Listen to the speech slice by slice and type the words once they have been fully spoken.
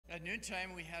At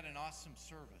noontime, we had an awesome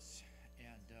service,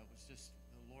 and it was just,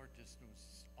 the Lord just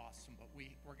was awesome. But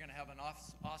we're going to have an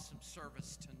awesome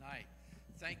service tonight.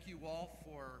 Thank you all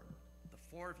for the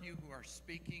four of you who are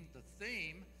speaking. The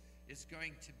theme is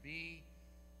going to be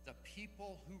the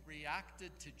people who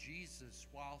reacted to Jesus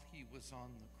while he was on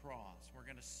the cross. We're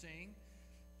going to sing,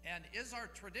 and is our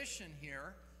tradition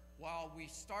here, while we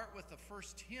start with the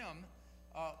first hymn,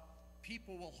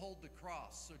 people will hold the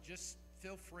cross. So just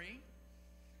feel free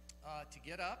to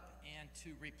get up and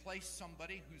to replace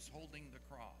somebody who's holding the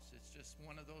cross. It's just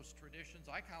one of those traditions.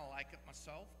 I kind of like it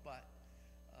myself, but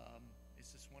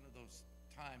it's just one of those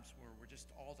times where we're just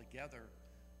all together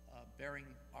bearing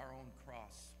our own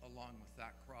cross along with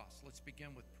that cross. Let's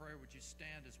begin with prayer. Would you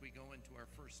stand as we go into our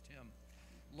first hymn?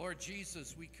 Lord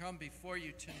Jesus, we come before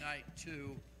you tonight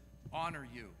to honor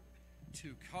you,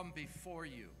 to come before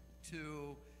you,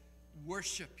 to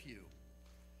worship you,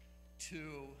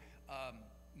 to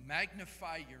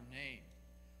magnify your name,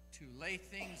 to lay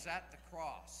things at the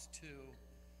cross, to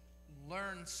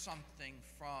learn something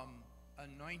from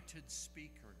anointed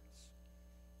speakers.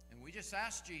 And we just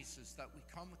ask, Jesus, that we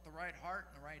come with the right heart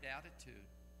and the right attitude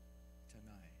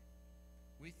tonight.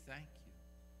 We thank you.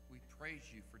 We praise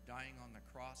you for dying on the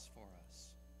cross for us.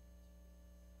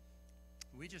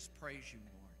 We just praise you,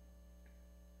 Lord.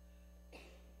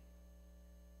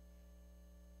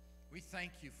 We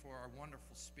thank you for our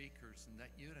wonderful speakers and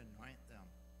that you'd anoint them.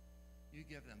 You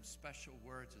give them special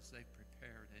words as they've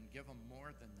prepared and give them more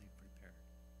than they've prepared.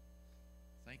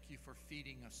 Thank you for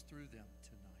feeding us through them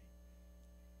tonight.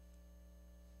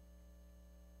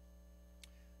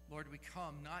 Lord, we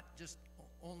come not just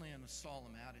only in a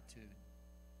solemn attitude,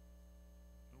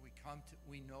 but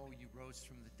we know you rose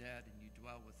from the dead and you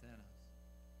dwell within us.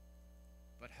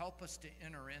 But help us to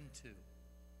enter into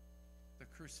the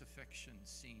crucifixion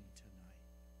scene tonight.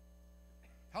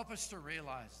 Help us to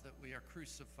realize that we are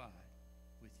crucified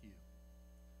with you.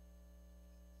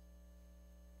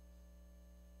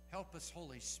 Help us,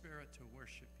 Holy Spirit, to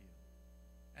worship you.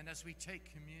 And as we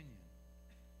take communion,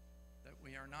 that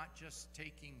we are not just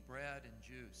taking bread and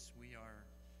juice, we are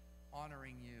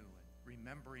honoring you and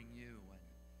remembering you and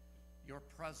your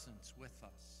presence with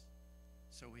us.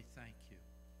 So we thank you.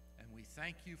 And we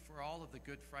thank you for all of the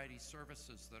Good Friday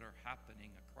services that are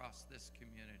happening across this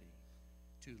community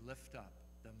to lift up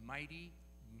the mighty,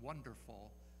 wonderful,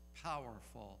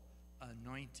 powerful,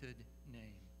 anointed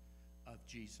name of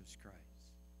Jesus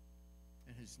Christ.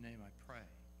 In his name I pray.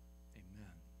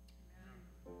 Amen.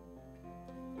 Amen.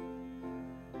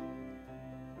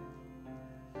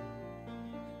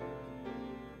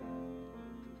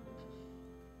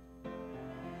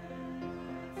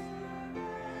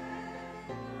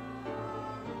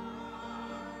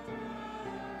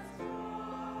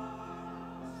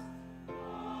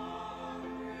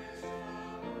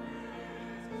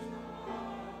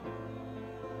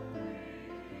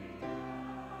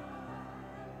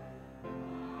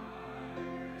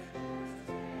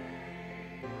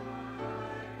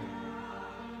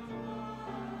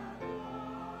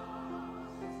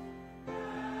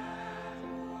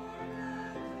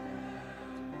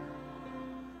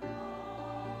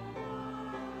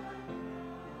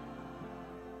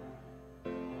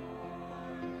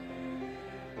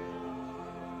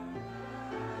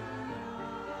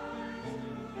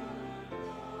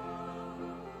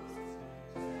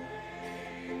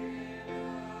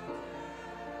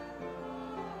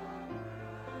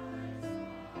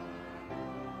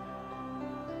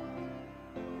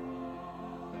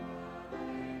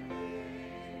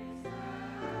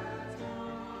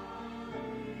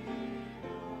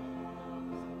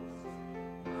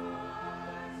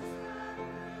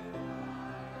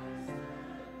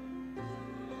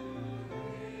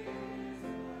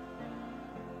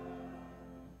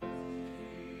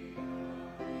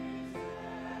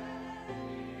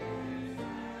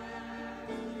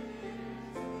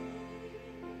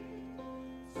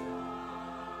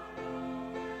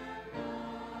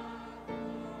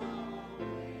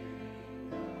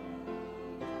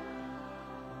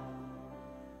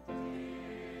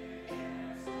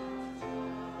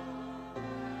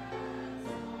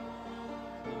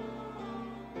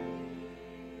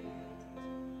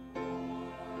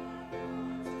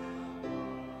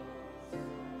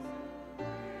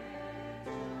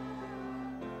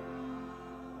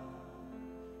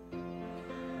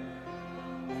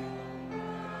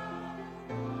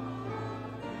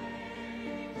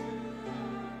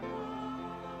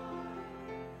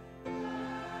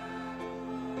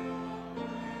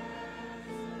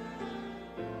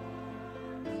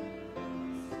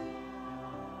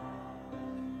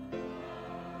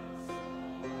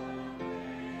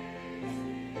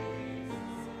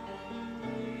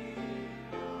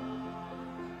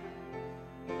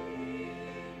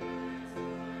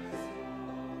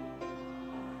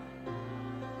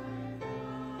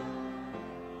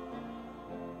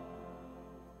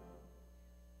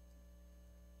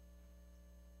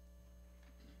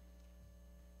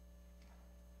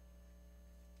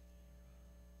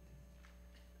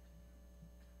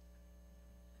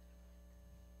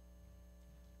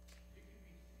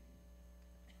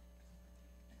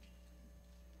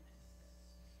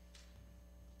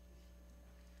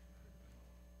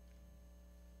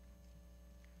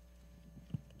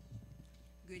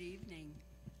 Good evening.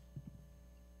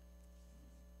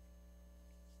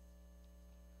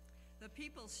 The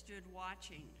people stood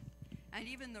watching, and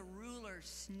even the rulers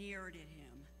sneered at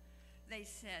him. They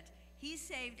said, "He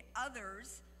saved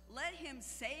others, let him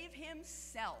save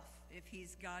himself if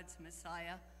he's God's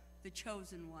Messiah, the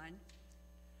chosen one."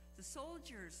 The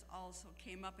soldiers also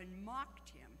came up and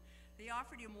mocked him. They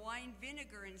offered him wine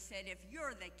vinegar and said, "If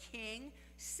you're the king,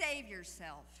 save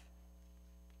yourself."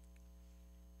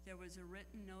 There was a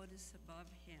written notice above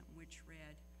him which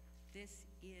read, "This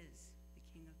is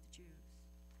the King of the Jews."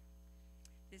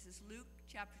 This is Luke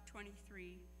chapter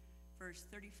 23, verse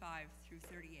 35 through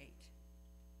 38.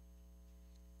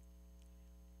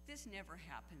 This never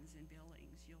happens in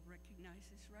Billings. You'll recognize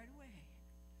this right away.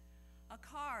 A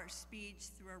car speeds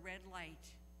through a red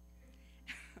light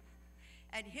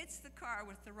and hits the car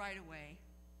with the right-of-way.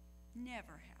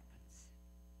 Never happens.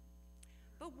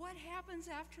 But what happens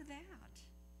after that?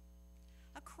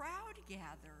 A crowd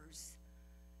gathers.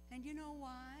 And you know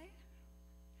why?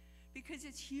 Because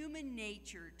it's human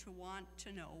nature to want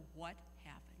to know what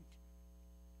happened.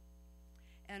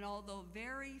 And although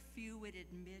very few would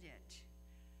admit it,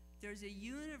 there's a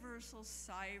universal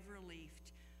sigh of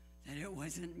relief that it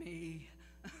wasn't me.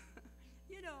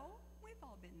 You know, we've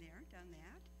all been there, done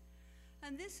that.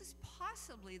 And this is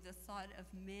possibly the thought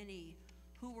of many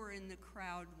who were in the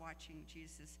crowd watching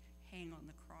Jesus hang on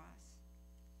the cross.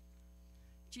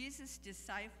 Jesus'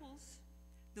 disciples,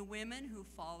 the women who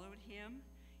followed him,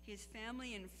 his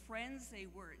family and friends, they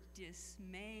were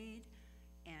dismayed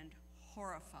and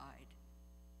horrified.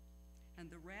 And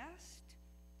the rest,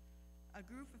 a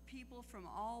group of people from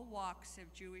all walks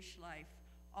of Jewish life,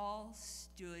 all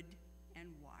stood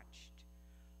and watched.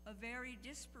 A very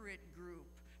disparate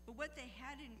group, but what they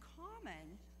had in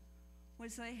common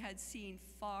was they had seen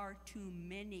far too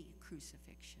many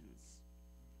crucifixions,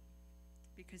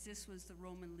 because this was the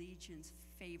Roman legion's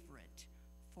favorite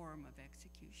form of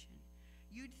execution.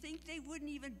 You'd think they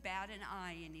wouldn't even bat an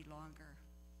eye any longer.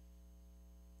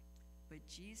 But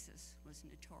Jesus was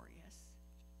notorious.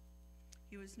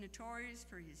 He was notorious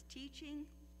for his teaching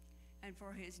and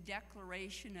for his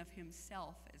declaration of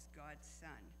himself as God's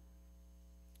Son.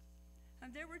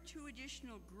 And there were two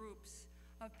additional groups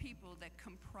of people that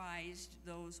comprised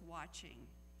those watching.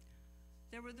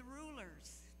 There were the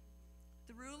rulers.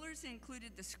 The rulers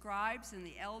included the scribes and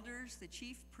the elders, the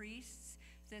chief priests,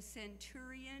 the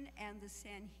centurion, and the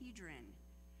Sanhedrin.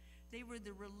 They were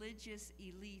the religious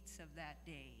elites of that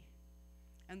day.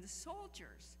 And the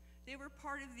soldiers, they were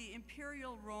part of the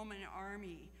imperial Roman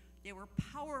army. They were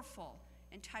powerful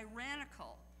and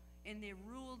tyrannical, and they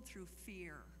ruled through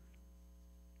fear.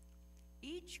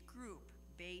 Each group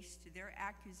based their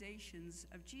accusations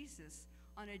of Jesus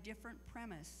on a different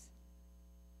premise.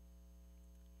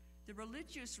 The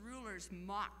religious rulers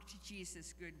mocked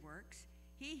Jesus' good works.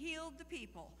 He healed the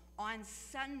people on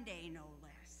Sunday, no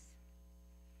less.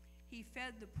 He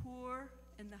fed the poor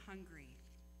and the hungry.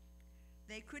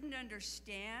 They couldn't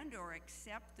understand or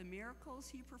accept the miracles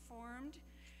he performed.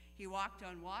 He walked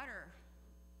on water,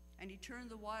 and he turned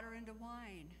the water into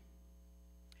wine.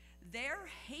 Their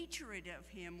hatred of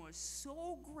him was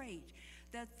so great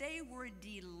that they were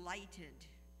delighted,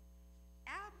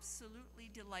 absolutely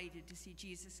delighted to see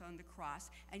Jesus on the cross.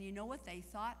 And you know what they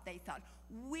thought? They thought,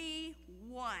 "We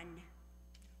won.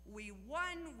 We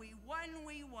won, we won,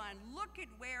 we won. Look at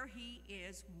where he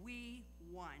is. We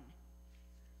won."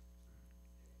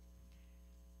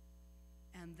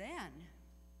 And then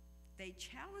they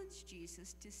challenged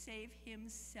Jesus to save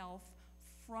himself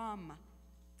from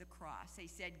the cross. They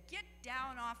said, "Get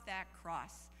down off that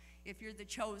cross if you're the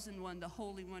chosen one, the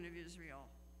Holy One of Israel."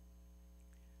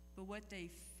 But what they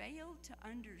failed to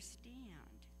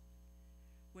understand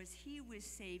was he was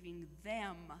saving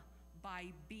them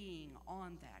by being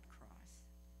on that cross.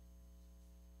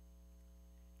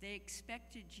 They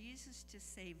expected Jesus to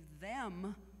save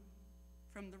them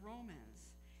from the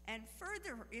Romans. And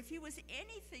further, if he was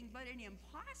anything but an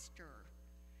imposter,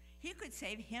 he could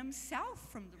save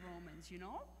himself from the Romans, you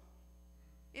know?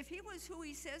 If he was who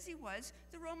he says he was,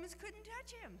 the Romans couldn't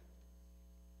touch him.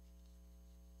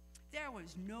 There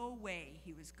was no way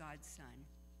he was God's son.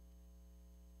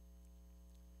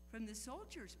 From the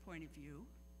soldier's point of view,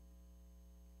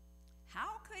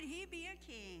 how could he be a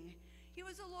king? He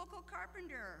was a local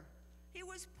carpenter. He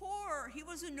was poor. He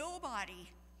was a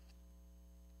nobody.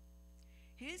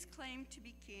 His claim to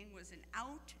be king was an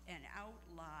out-and-out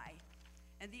lie,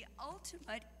 and the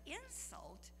ultimate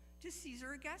insult to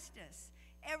Caesar Augustus.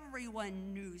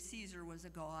 Everyone knew Caesar was a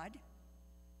god,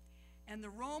 and the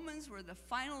Romans were the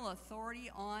final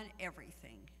authority on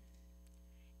everything,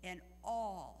 and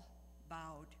all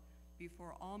bowed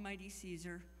before Almighty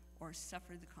Caesar or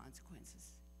suffer the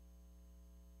consequences.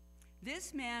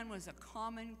 This man was a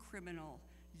common criminal,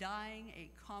 dying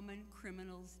a common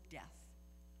criminal's death.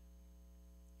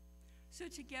 So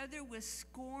together with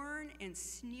scorn and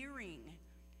sneering,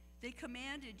 they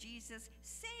commanded Jesus,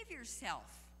 "Save yourself."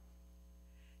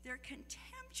 Their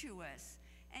contemptuous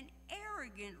and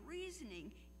arrogant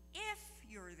reasoning, if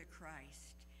you're the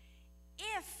Christ,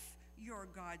 if you're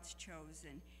God's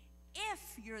chosen,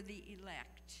 if you're the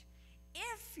elect,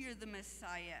 if you're the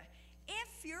Messiah,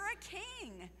 if you're a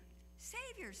king,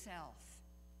 save yourself.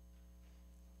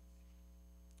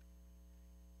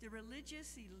 The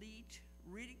religious elite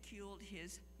ridiculed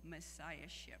his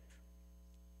messiahship,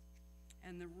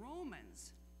 and the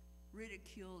Romans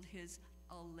ridiculed his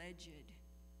alleged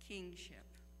kingship.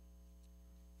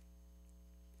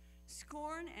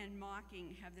 Scorn and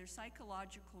mocking have their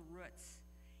psychological roots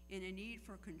in a need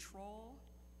for control,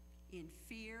 in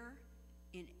fear,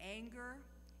 in anger,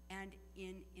 and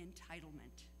in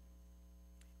entitlement.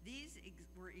 These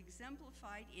were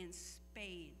exemplified in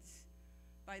spades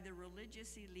by the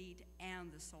religious elite and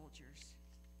the soldiers.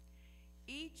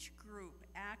 Each group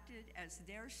acted as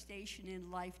their station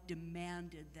in life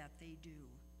demanded that they do.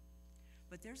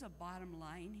 But there's a bottom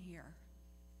line here.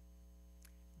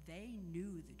 They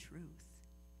knew the truth.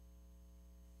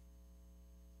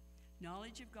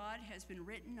 Knowledge of God has been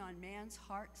written on man's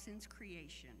heart since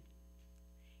creation.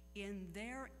 In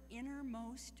their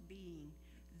innermost being,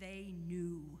 they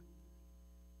knew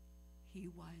he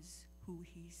was who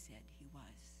he said he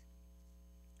was.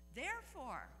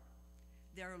 Therefore,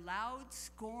 their loud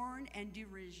scorn and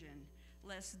derision,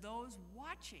 lest those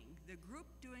watching, the group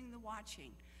doing the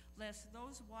watching, lest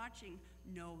those watching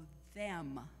know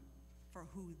them for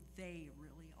who they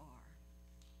really are.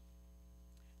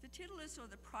 The titulus, or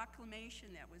the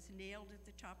proclamation that was nailed at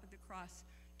the top of the cross,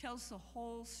 tells the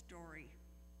whole story.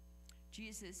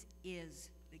 Jesus is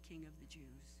the King of the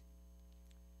Jews.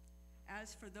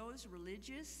 As for those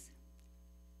religious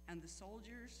and the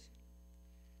soldiers,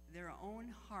 their own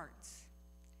hearts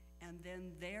and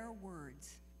then their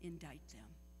words indict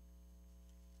them.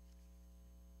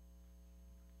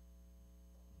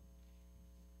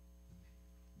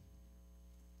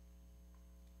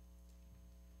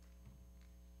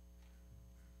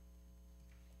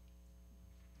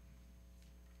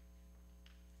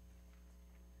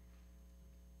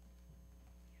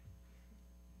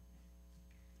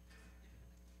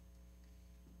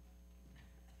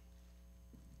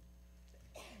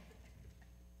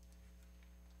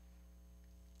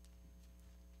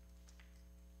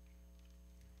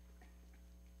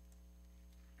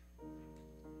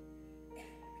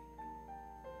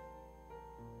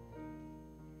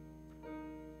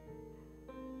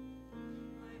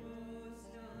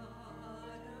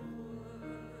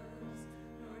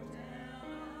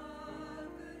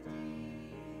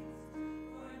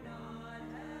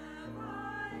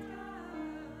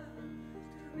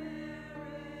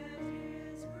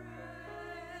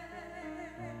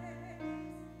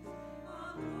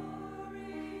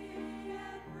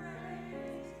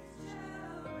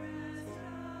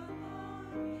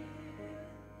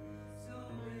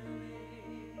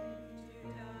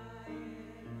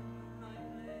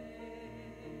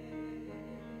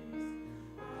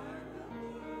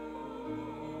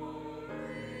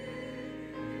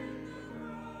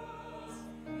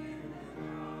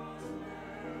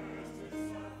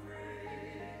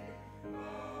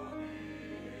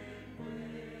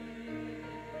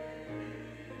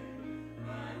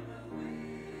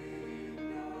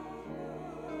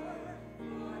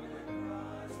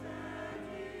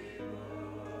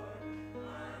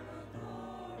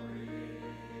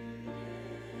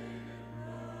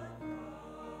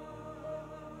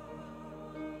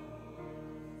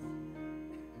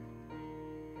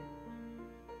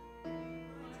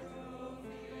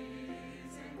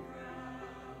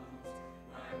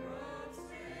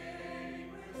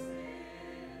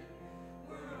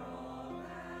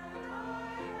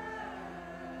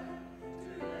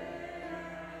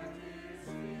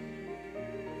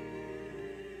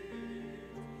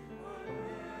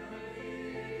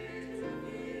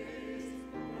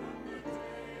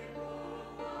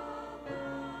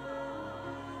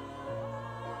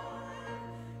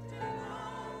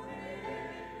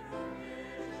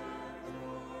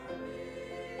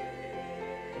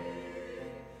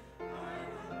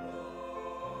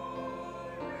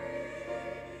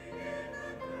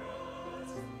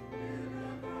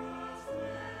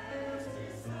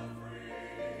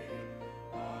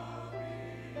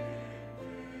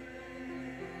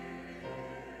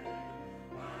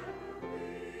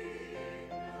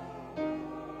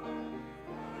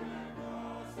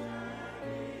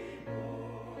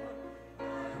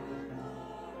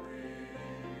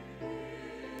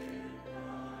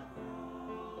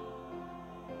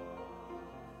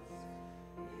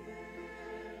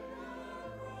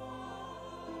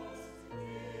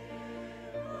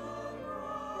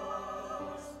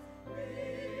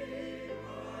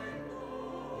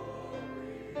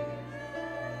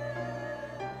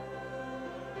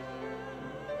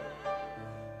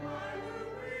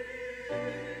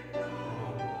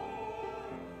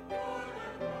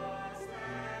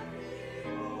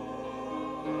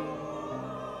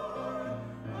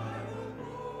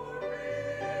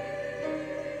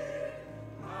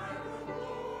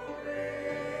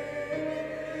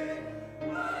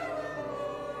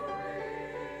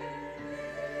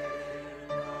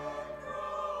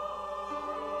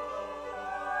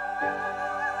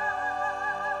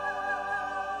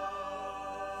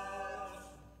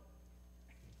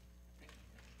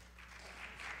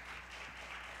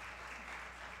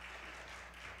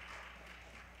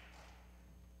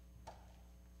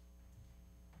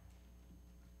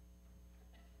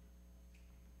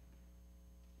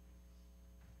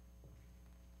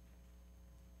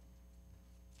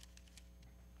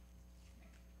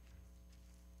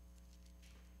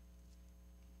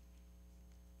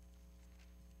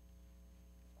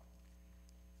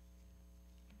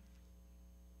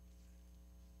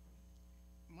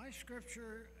 My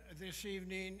scripture this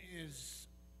evening is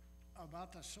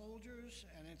about the soldiers,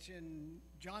 and it's in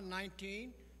John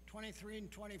 19, 23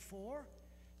 and 24,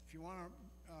 if you want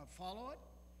to follow it.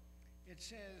 It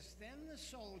says, "Then the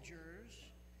soldiers,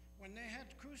 when they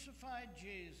had crucified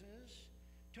Jesus,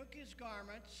 took his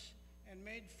garments and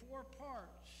made 4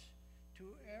 parts,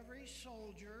 to every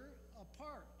soldier a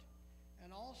part,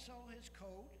 and also his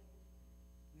coat.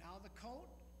 Now the coat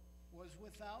was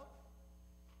without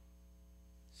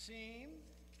seam,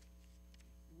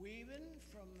 weaving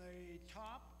from the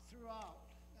top throughout."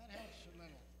 That helps a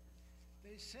little.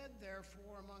 "They said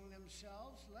therefore among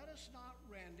themselves, let us not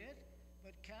rend it,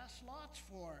 but cast lots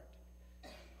for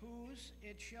it, whose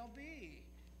it shall be,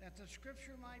 that the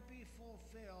scripture might be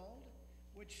fulfilled,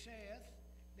 which saith,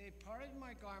 They parted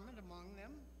my garment among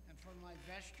them, and for my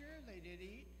vesture they did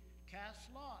eat, cast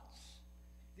lots.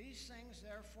 These things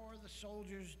therefore the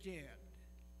soldiers did."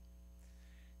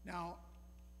 Now,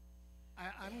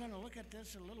 I'm going to look at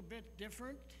this a little bit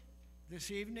different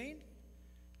this evening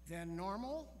than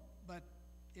normal, but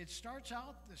it starts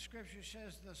out, the scripture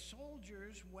says, the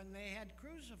soldiers, when they had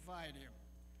crucified him.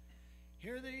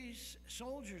 Here these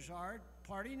soldiers are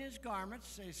parting his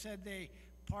garments. They said they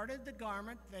parted the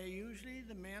garment. They usually,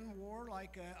 the men wore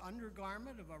like an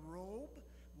undergarment of a robe,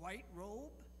 white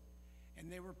robe,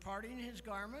 and they were parting his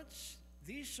garments.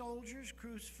 These soldiers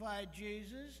crucified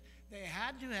Jesus. They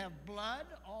had to have blood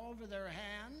all over their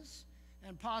hands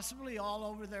and possibly all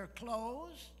over their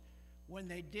clothes when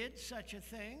they did such a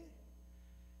thing.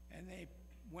 And they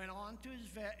went on to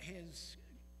his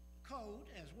coat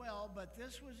as well, but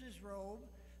this was his robe.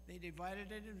 They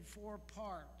divided it in 4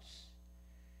 parts.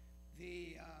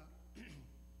 And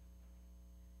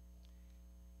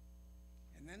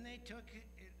then they took,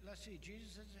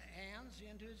 Jesus' hands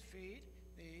into his feet.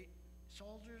 The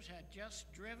soldiers had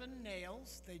just driven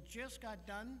nails. They just got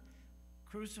done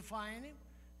crucifying him,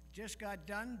 just got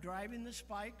done driving the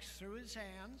spikes through his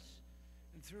hands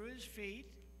and through his feet,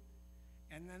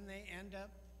 and then they end up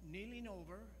kneeling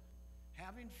over,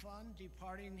 having fun,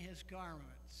 departing his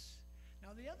garments.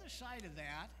 Now, the other side of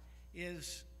that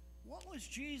is, what was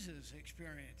Jesus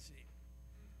experiencing?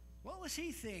 What was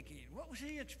he thinking? What was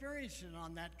he experiencing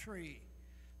on that tree?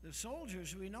 The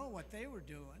soldiers, we know what they were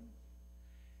doing.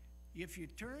 If you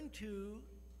turn to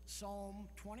Psalm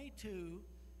 22,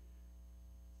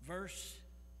 verse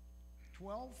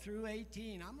 12 through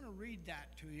 18, I'm going to read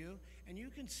that to you, and you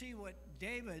can see what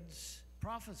David's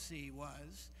prophecy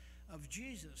was of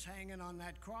Jesus hanging on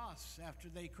that cross after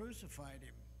they crucified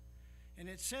him. And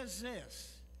it says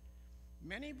this: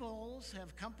 "Many bulls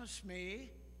have compassed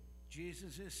me,"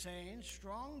 Jesus is saying,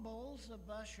 "strong bulls of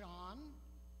Bashan.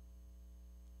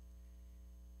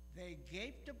 They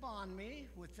gaped upon me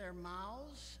with their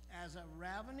mouths as a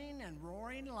ravening and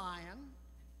roaring lion.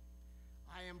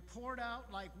 I am poured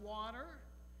out like water,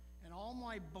 and all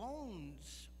my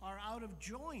bones are out of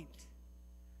joint."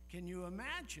 Can you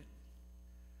imagine?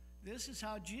 This is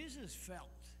how Jesus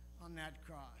felt on that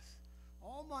cross.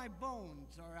 All my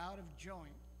bones are out of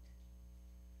joint.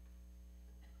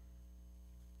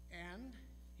 And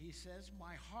he says,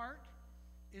 "My heart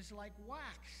is like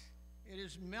wax. It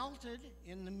is melted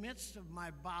in the midst of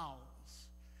my bowels."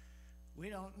 We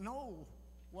don't know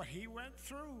what he went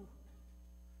through.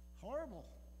 Horrible.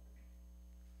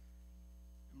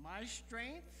 "My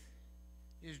strength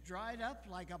is dried up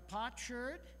like a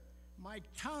potsherd. My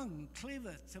tongue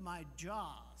cleaveth to my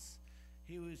jaws."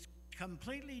 He was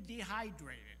completely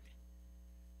dehydrated.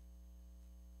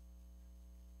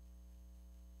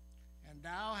 "And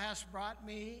thou hast brought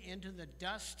me into the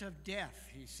dust of death,"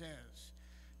 he says.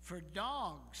 "For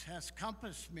dogs hast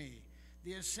compassed me.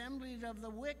 The assembly of the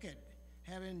wicked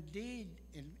have indeed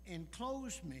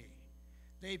enclosed me.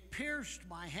 They pierced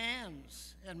my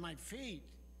hands and my feet.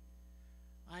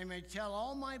 I may tell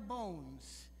all my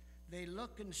bones, they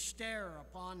look and stare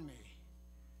upon me.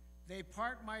 They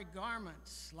part my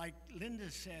garments," like Linda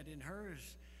said in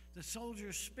hers. The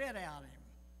soldiers spit at him,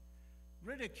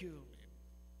 ridiculed him,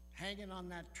 hanging on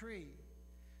that tree.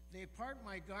 "They part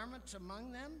my garments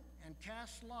among them and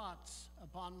cast lots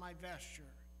upon my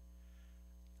vesture."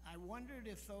 I wondered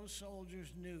if those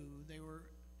soldiers knew they were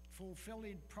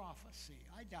fulfilling prophecy.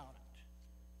 I doubt it.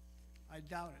 I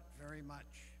doubt it very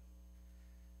much.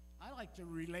 I like to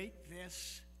relate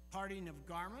this parting of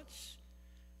garments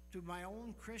to my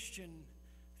own Christian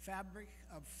fabric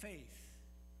of faith.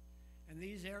 And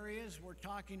these areas we're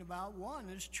talking about, one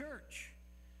is church.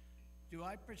 Do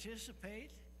I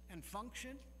participate and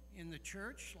function in the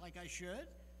church like I should?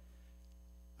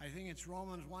 I think it's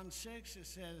Romans 1:6. It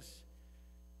says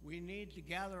we need to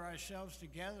gather ourselves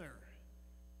together.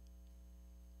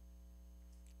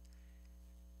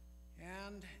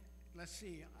 And let's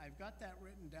see, I've got that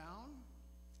written down.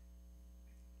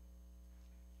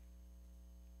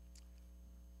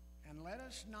 And let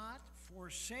us not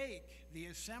forsake the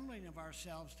assembling of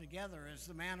ourselves together as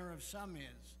the manner of some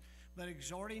is, but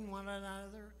exhorting one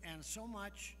another, and so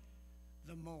much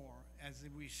the more as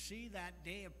we see that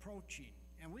day approaching.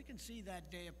 And we can see that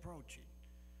day approaching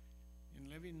in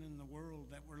living in the world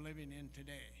that we're living in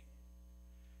today.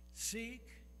 Seek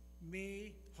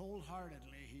me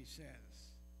wholeheartedly, he says.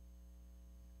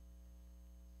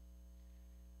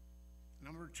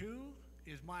 Number two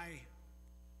is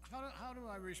how do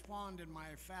I respond in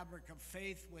my fabric of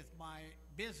faith with my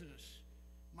business,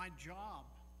 my job,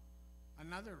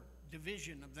 another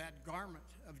division of that garment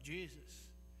of Jesus.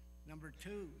 Number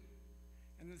two.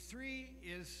 And the three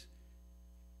is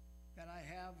that I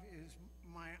have is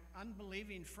my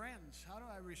unbelieving friends. How do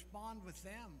I respond with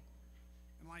them?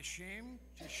 Am I ashamed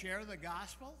to share the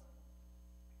gospel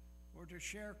or to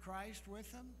share Christ with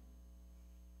them?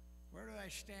 Where do I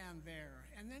stand there?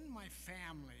 And then my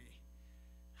family.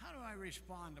 How do I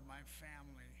respond to my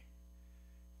family?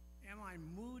 Am I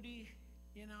moody?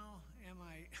 Am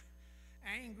I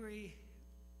angry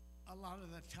a lot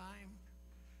of the time?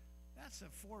 That's the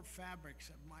four fabrics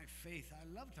of my faith I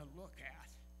love to look at.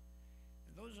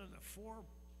 And those are the four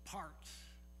parts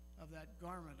of that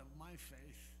garment of my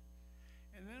faith.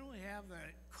 And then we have the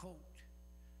coat,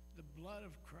 the blood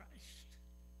of Christ.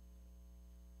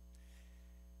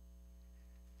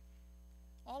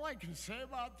 All I can say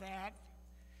about that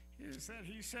is that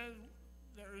he said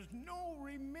there is no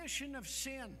remission of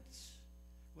sins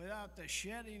without the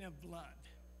shedding of blood.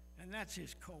 And that's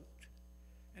his coat.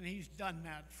 And he's done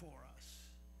that for us.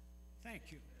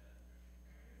 Thank you.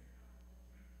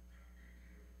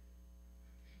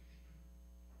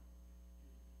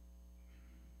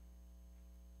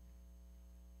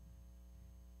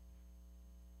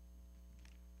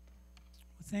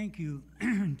 Thank you.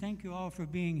 Thank you all for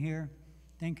being here.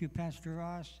 Thank you, Pastor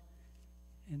Ross.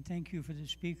 And thank you for the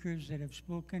speakers that have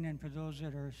spoken and for those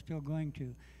that are still going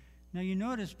to. Now, you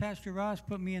notice Pastor Ross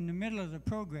put me in the middle of the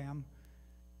program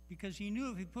because he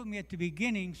knew if he put me at the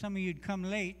beginning, some of you'd come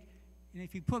late, and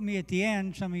if he put me at the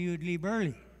end, some of you would leave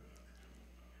early.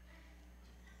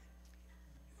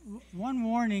 One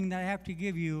warning that I have to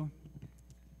give you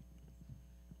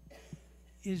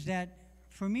is that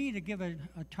for me to give a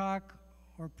talk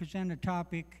or present a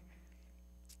topic,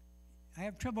 I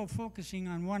have trouble focusing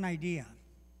on one idea.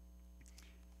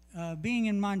 Being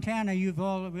in Montana, you've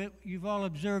all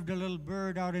observed a little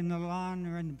bird out in the lawn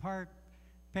or in the park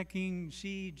pecking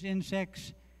seeds,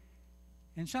 insects,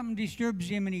 and something disturbs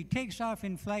him and he takes off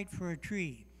in flight for a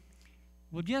tree.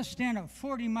 Well, just then a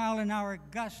 40-mile-an-hour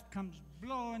gust comes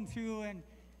blowing through, and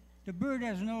the bird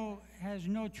has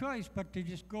no choice but to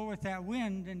just go with that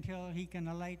wind until he can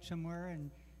alight somewhere.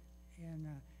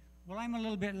 Well, I'm a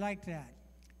little bit like that.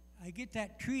 I get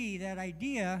that tree, that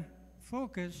idea,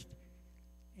 focused,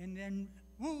 and then,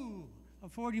 whoo, a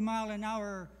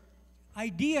 40-mile-an-hour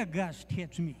idea gust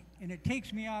hits me, and it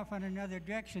takes me off on another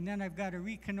direction. Then I've got to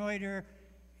reconnoiter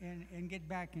and get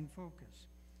back in focus.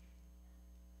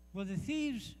 Well, the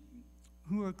thieves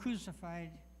who were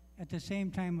crucified at the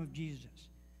same time of Jesus.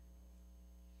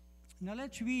 Now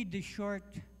let's read the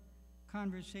short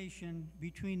conversation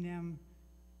between them,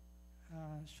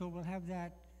 so we'll have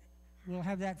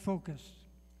that focus.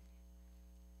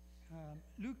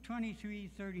 Luke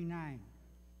 23:39.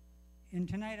 And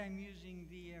tonight I'm using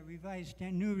the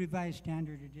New Revised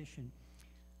Standard Edition.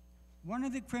 One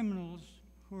of the criminals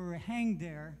who were hanged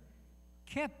there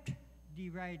kept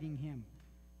deriding him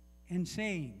and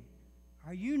saying,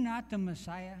 "Are you not the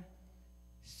Messiah?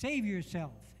 Save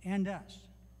yourself and us."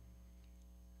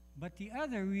 But the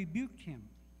other rebuked him,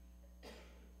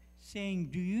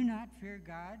 saying, "Do you not fear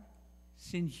God,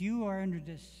 since you are under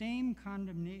the same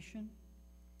condemnation,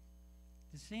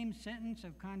 the same sentence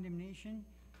of condemnation?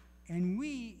 And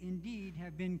we indeed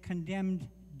have been condemned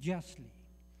justly,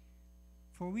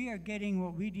 for we are getting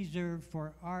what we deserve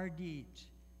for our deeds.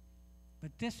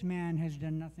 But this man has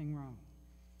done nothing wrong."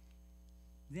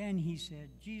 Then he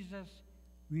said, "Jesus,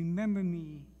 remember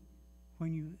me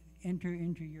when you enter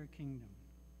into your kingdom."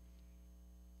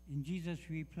 And Jesus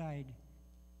replied,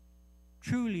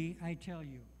 "Truly I tell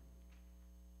you,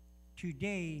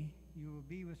 today you will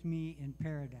be with me in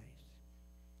paradise."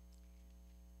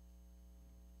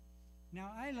 Now,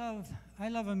 I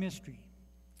love a mystery.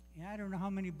 And I don't know how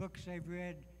many books I've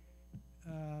read,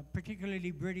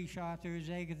 particularly British authors,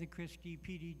 Agatha Christie,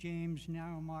 P.D. James,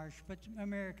 Now Marsh, but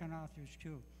American authors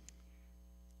too.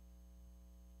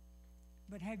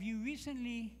 But have you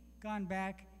recently gone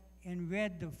back and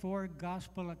read the 4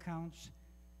 gospel accounts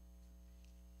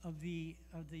of the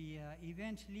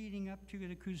events leading up to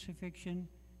the crucifixion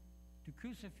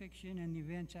and the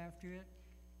events after it.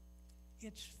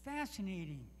 It's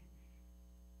fascinating.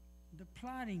 The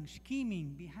plotting,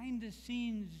 scheming, behind the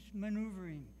scenes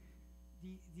maneuvering,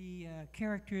 the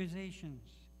characterizations.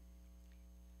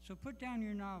 So put down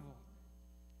your novel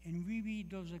and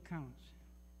reread those accounts.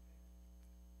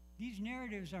 These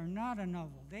narratives are not a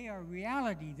novel. They are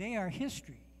reality. They are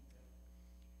history.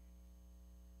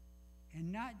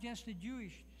 And not just a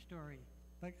Jewish story,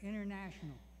 but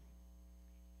international.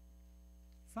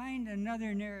 Find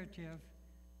another narrative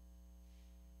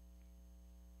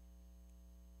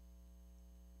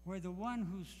where the one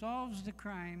who solves the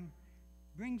crime,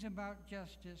 brings about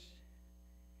justice,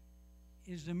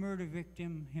 is the murder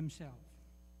victim himself.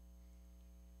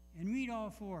 And read all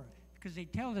four, because they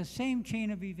tell the same chain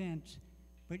of events,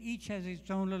 but each has its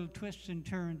own little twists and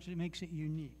turns that makes it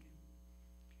unique.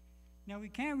 Now, we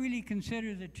can't really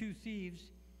consider the two thieves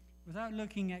without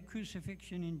looking at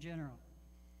crucifixion in general.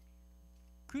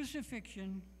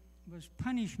 Crucifixion was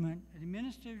punishment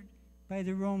administered by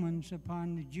the Romans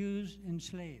upon the Jews and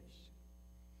slaves.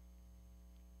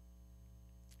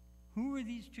 Who were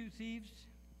these two thieves?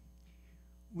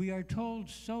 We are told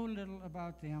so little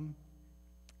about them.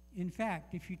 In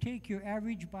fact, if you take your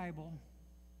average Bible,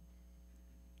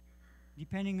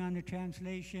 depending on the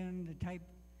translation, the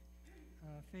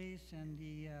typeface, and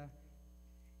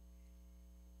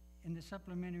the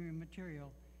supplementary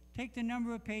material, take the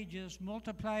number of pages,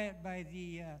 multiply it by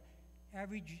the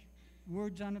average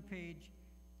words on a page,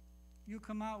 you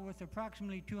come out with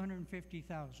approximately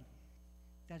 250,000.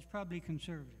 That's probably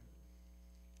conservative.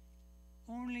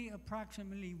 Only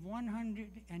approximately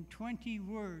 120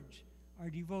 words are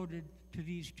devoted to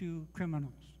these two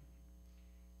criminals.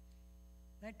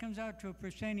 That comes out to a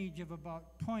percentage of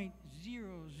about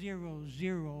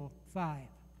 0.0005.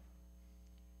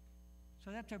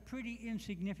 So that's a pretty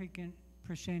insignificant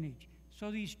percentage.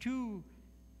 So these two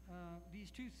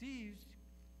thieves,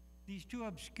 these two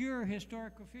obscure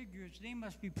historical figures, they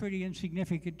must be pretty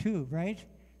insignificant too, right?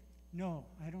 No,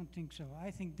 I don't think so.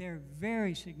 I think they're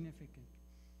very significant.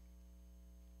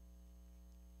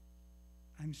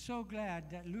 I'm so glad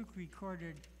that Luke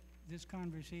recorded this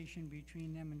conversation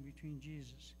between them and between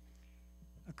Jesus.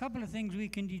 A couple of things we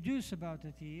can deduce about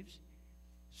the thieves.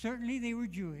 Certainly they were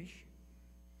Jewish,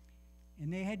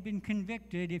 and they had been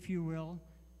convicted, if you will,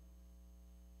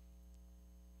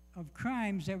 of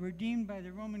crimes that were deemed by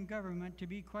the Roman government to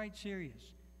be quite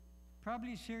serious.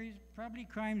 Probably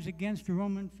crimes against the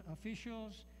Roman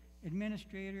officials,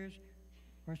 administrators,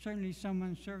 or certainly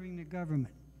someone serving the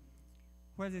government.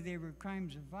 Whether they were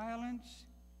crimes of violence,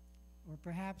 or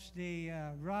perhaps they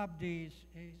robbed a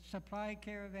supply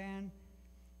caravan.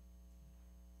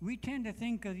 We tend to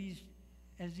think of these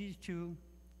two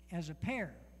as a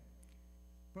pair,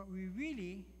 but we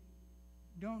really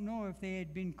don't know if they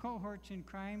had been cohorts in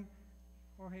crime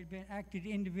or had been acted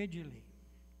individually.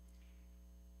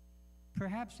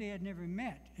 Perhaps they had never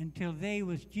met until they,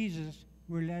 with Jesus,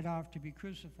 were led off to be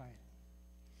crucified.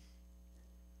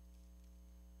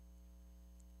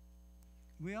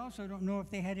 We also don't know if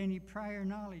they had any prior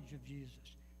knowledge of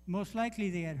Jesus. Most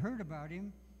likely they had heard about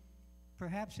him.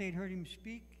 Perhaps they had heard him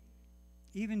speak,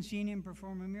 even seen him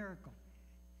perform a miracle.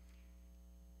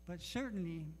 But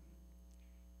certainly,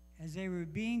 as they were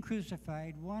being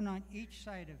crucified, one on each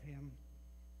side of him,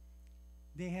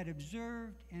 they had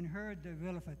observed and heard the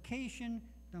vilification,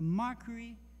 the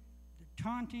mockery, the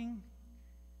taunting,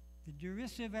 the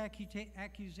derisive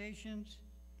accusations.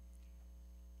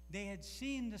 They had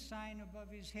seen the sign above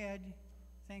his head.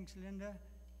 Thanks, Linda.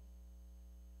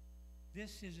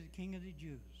 This is the King of the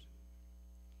Jews.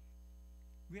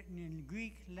 Written in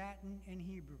Greek, Latin, and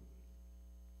Hebrew.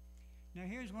 Now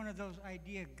here's one of those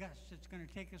idea gusts that's going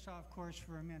to take us off course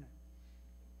for a minute.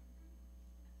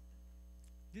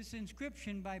 This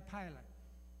inscription by Pilate.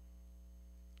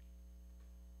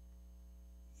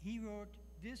 He wrote,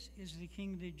 "This is the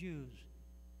King of the Jews."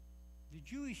 The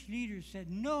Jewish leaders said,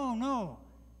 no,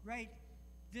 right?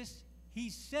 He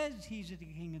says he's the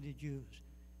King of the Jews.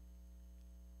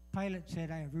 Pilate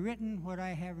said, "I have written what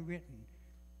I have written."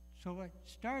 So what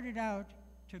started out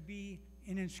to be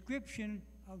an inscription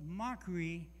of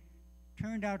mockery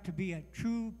turned out to be a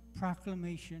true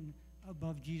proclamation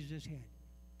above Jesus' head,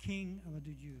 King of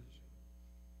the Jews.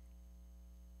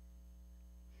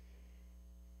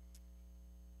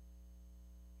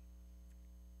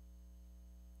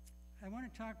 I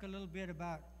want to talk a little bit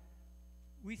about,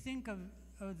 we think of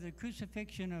the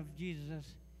crucifixion of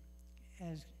Jesus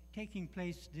as taking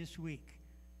place this week.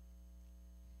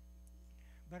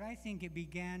 But I think it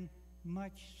began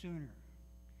much sooner.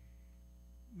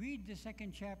 read the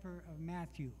second chapter of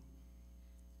Matthew.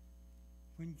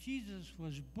 When Jesus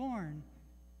was born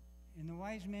and the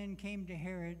wise men came to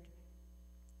Herod,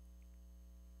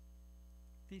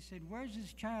 they said, "Where's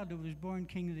this child who was born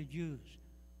King of the Jews?"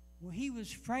 Well, he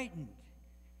was frightened.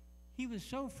 He was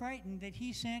so frightened that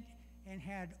he sent and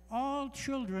had all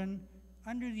children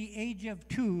under the age of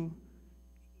 2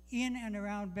 in and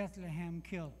around Bethlehem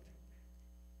killed.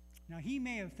 Now, he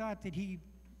may have thought that he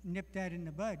nipped that in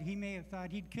the bud. He may have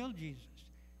thought he'd killed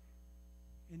Jesus.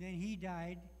 And then he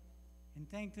died, and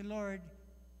thank the Lord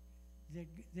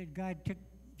that God took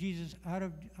Jesus out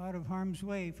of harm's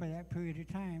way for that period of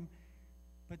time.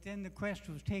 But then the quest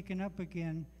was taken up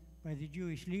again by the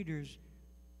Jewish leaders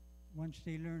once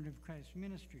they learned of Christ's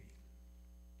ministry.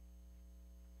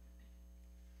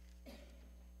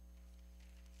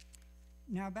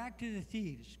 Now back to the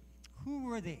thieves. Who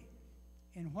were they?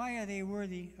 And why are they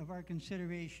worthy of our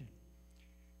consideration?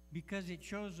 Because it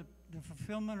shows the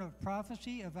fulfillment of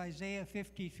prophecy of Isaiah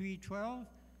 53:12,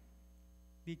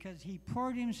 because he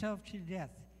poured himself to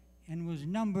death and was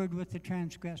numbered with the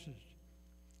transgressors.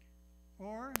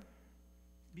 Or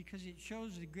because it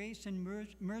shows the grace and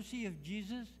mercy of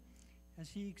Jesus as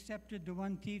he accepted the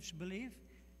one thief's belief.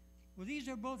 Well, these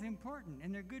are both important,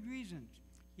 and they're good reasons.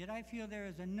 Yet I feel there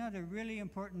is another really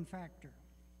important factor.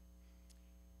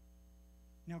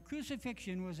 Now,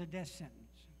 crucifixion was a death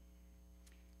sentence.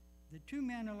 The 2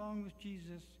 men, along with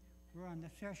Jesus, were on the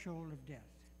threshold of death.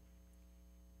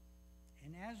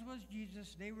 And as was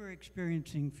Jesus, they were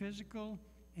experiencing physical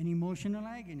and emotional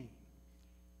agony.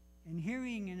 And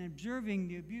hearing and observing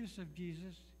the abuse of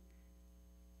Jesus,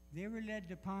 they were led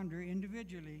to ponder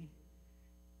individually,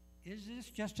 is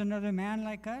this just another man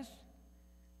like us?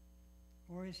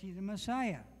 Or is he the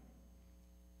Messiah?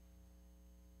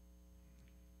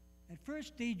 At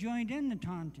first, they joined in the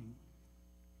taunting.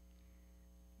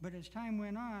 But as time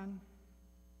went on,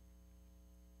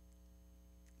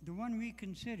 the one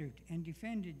reconsidered and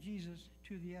defended Jesus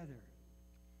to the other.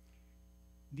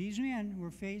 These men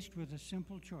were faced with a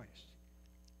simple choice: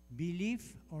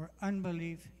 belief or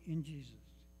unbelief in Jesus.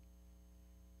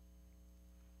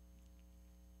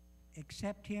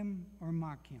 Accept him or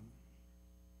mock him.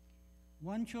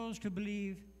 One chose to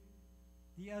believe,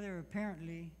 the other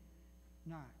apparently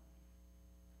not.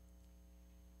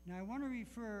 Now I want to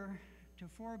refer to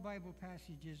 4 Bible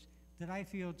passages that I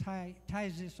feel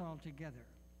ties this all together.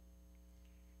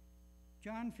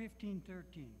 John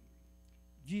 15:13.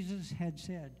 Jesus had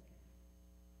said,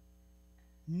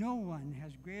 "No one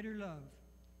has greater love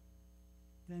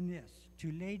than this,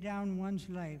 to lay down one's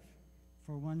life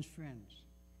for one's friends."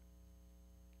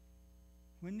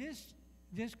 When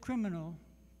this criminal,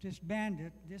 this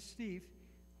bandit, this thief,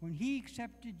 when he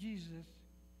accepted Jesus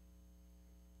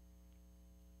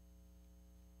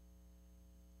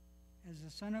as the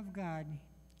Son of God,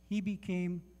 he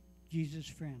became Jesus'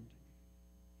 friend.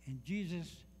 And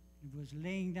Jesus was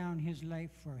laying down his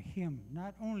life for him,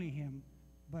 not only him,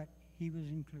 but he was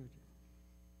included.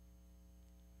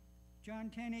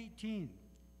 John 10:18,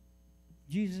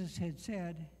 Jesus had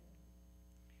said,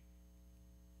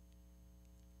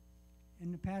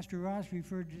 and Pastor Ross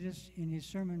referred to this in his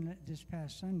sermon this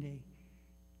past Sunday,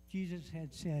 Jesus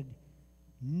had said,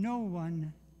 "No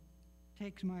one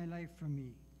takes my life from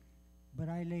me, but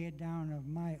I lay it down of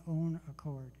my own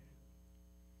accord."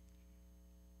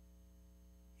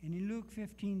 And in Luke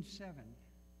 15:7,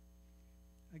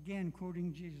 again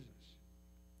quoting Jesus,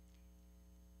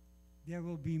 "There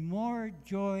will be more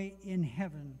joy in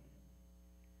heaven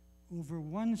over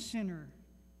one sinner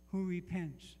who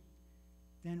repents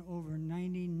than over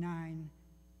 99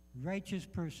 righteous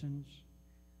persons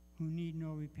who need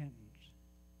no repentance."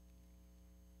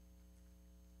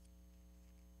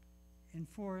 And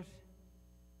fourth,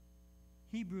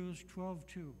 Hebrews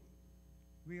 12:2,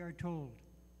 we are told,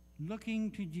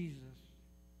 looking to Jesus,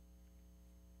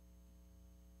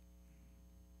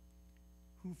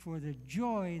 who for the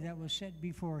joy that was set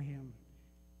before him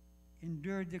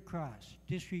endured the cross,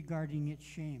 disregarding its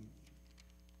shame.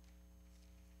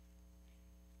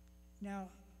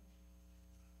 Now,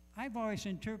 I've always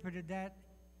interpreted that,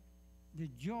 the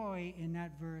joy in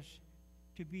that verse,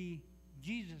 to be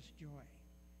Jesus' joy.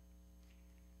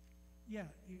 Yeah,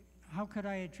 how could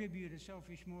I attribute a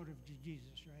selfish motive to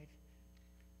Jesus, right?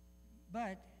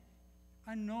 But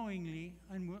unknowingly,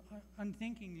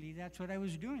 unthinkingly, that's what I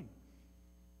was doing.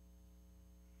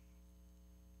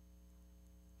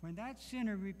 When that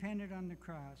sinner repented on the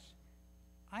cross,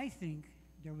 I think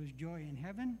there was joy in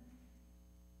heaven,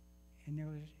 and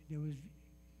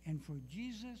and for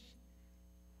Jesus,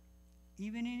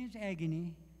 even in his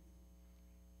agony,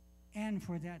 and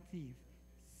for that thief,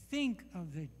 think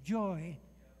of the joy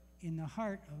in the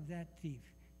heart of that thief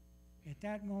at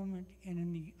that moment and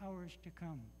in the hours to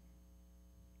come.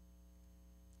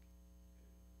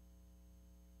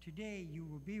 Today you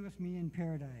will be with me in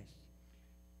paradise.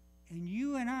 And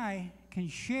you and I can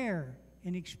share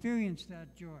and experience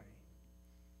that joy.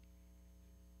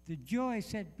 The joy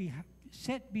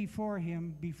set before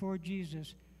him, before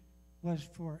Jesus, was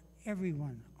for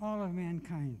everyone, all of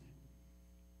mankind.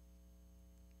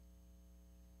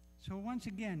 So once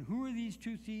again, who are these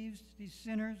two thieves, these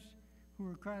sinners who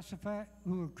were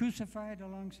crucified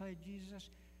alongside Jesus?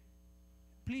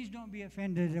 Please don't be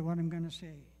offended at what I'm going to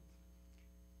say.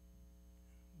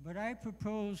 But I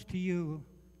propose to you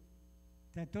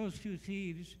that those two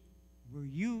thieves were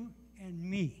you and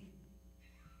me.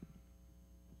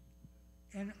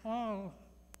 And all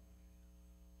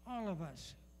of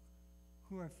us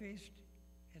who are faced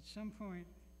at some point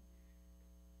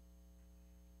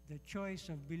the choice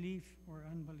of belief or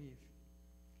unbelief,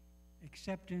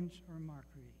 acceptance or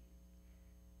mockery.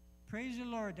 Praise the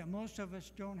Lord that most of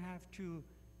us don't have to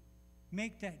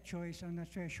make that choice on the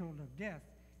threshold of death.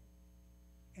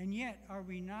 And yet, are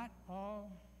we not all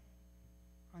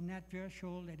on that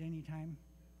threshold at any time?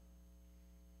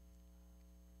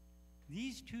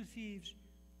 These two thieves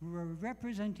were a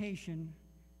representation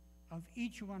of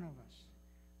each one of us,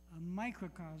 a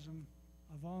microcosm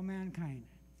of all mankind.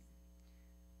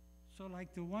 So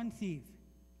like the one thief,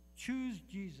 choose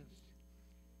Jesus.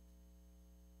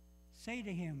 Say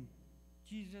to him,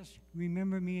 Jesus,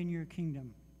 remember me in your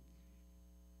kingdom.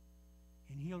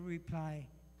 And he'll reply,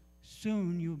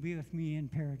 soon you'll be with me in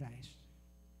paradise.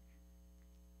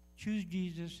 Choose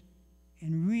Jesus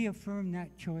and reaffirm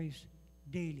that choice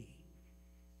daily.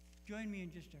 Join me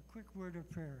in just a quick word of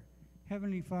prayer.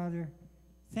 Heavenly Father,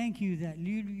 thank you that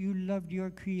you loved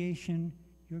your creation,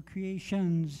 your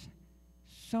creations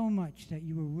so much that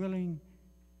you were willing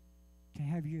to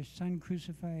have your Son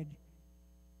crucified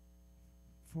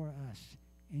for us.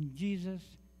 And Jesus,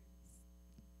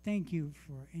 thank you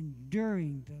for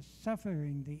enduring the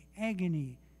suffering, the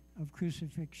agony of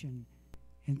crucifixion.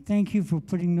 And thank you for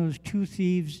putting those two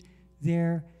thieves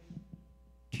there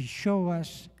to show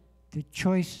us the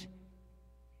choice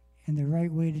and the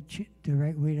right way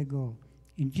to go.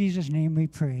 In Jesus' name we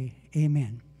pray.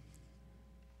 Amen.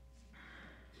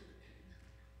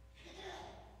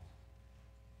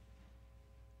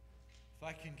 If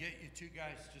I can get you two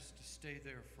guys just to stay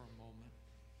there for a moment.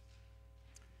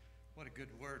 What a good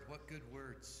word. What good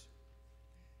words.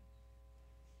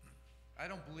 I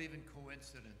don't believe in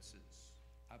coincidences.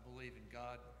 I believe in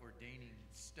God ordaining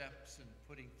steps and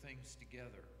putting things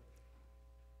together.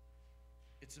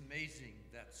 It's amazing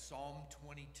that Psalm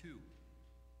 22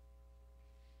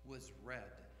 was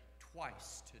read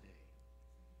twice today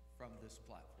from this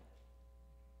platform,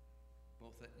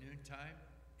 both at noontime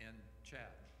and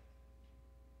Chad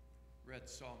read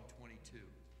Psalm 22.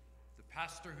 The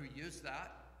pastor who used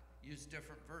that used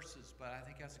different verses, but I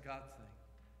think that's a God thing.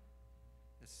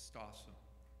 This is awesome.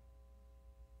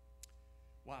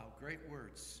 Wow, great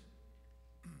words.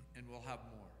 And we'll have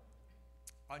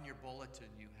more. On your bulletin,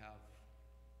 you have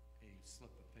a slip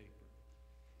of paper.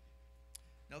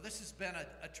 Now, this has been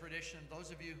a tradition.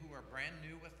 Those of you who are brand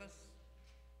new with us,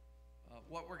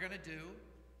 what we're going to do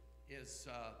is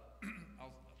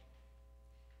I'll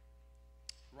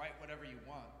write whatever you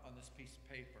want on this piece of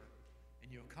paper,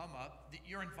 and you'll come up.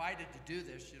 You're invited to do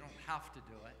this. You don't have to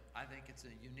do it. I think it's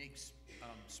a unique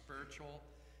spiritual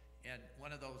and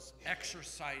one of those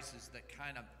exercises that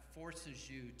kind of forces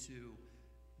you to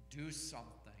do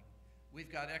something.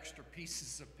 We've got extra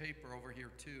pieces of paper over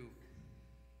here too.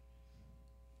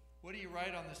 What do you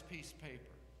write on this piece of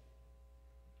paper?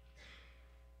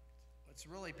 It's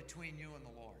really between you and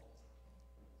the Lord.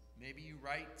 Maybe you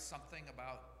write something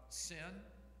about sin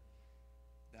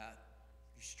that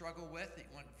you struggle with, that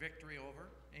you want victory over.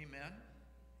 Amen.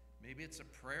 Maybe it's a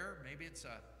prayer. Maybe it's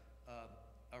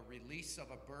a release of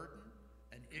a burden,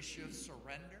 an issue of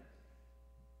surrender.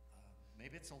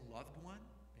 Maybe it's a loved one.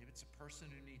 Maybe it's a person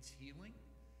who needs healing.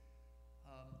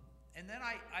 And then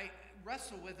I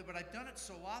wrestle with it, but I've done it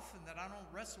so often that I don't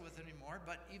wrestle with it anymore.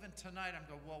 But even tonight I'm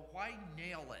going, well, why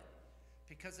nail it?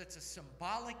 Because it's a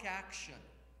symbolic action.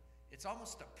 It's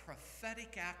almost a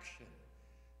prophetic action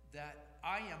that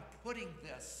I am putting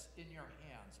this in your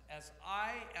hands. As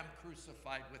I am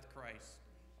crucified with Christ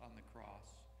on the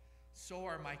cross, so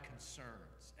are my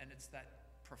concerns. And it's that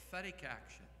prophetic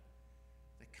action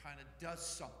that kind of does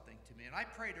something to me. And I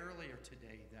prayed earlier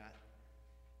today that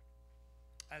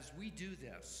as we do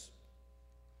this,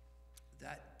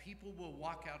 that people will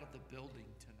walk out of the building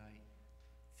tonight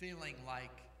feeling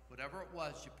like whatever it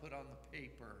was you put on the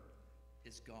paper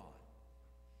is gone.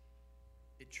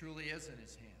 It truly is in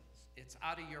his hands. It's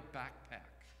out of your backpack.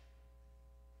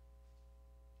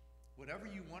 Whatever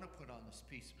you want to put on this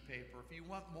piece of paper, if you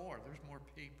want more, there's more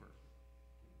paper.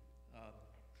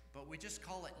 But we just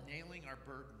call it nailing our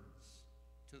burdens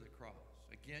to the cross.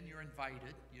 Again, you're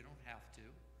invited. You don't have to.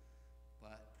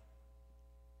 But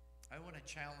I want to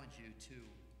challenge you to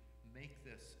make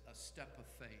this a step of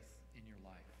faith in your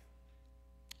life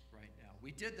right now.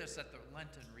 We did this at the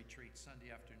Lenten retreat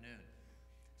Sunday afternoon.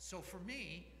 So for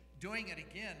me, doing it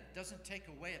again doesn't take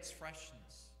away its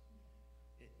freshness.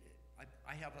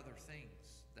 I have other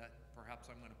things that perhaps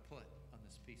I'm going to put on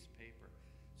this piece of paper.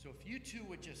 So if you two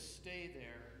would just stay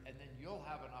there, and then you'll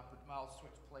have an opportunity. I'll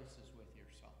switch places with you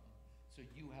or something, so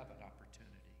you have an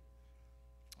opportunity.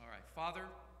 All right, Father,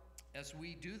 as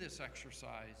we do this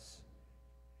exercise,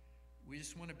 we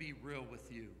just want to be real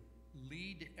with you.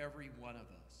 Lead every one of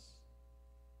us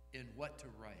in what to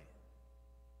write.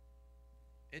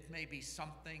 It may be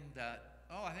something that,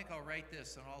 oh, I think I'll write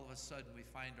this, and all of a sudden we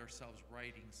find ourselves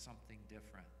writing something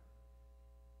different.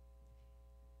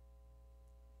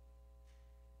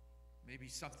 Maybe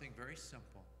something very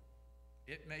simple.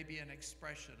 It may be an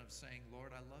expression of saying,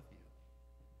 Lord, I love you.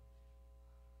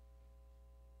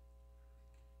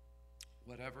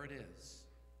 Whatever it is,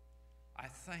 I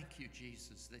thank you,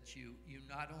 Jesus, that you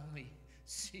not only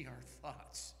see our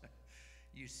thoughts,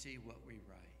 you see what we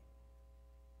write.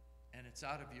 And it's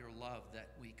out of your love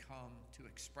that we come to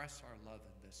express our love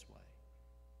in this way.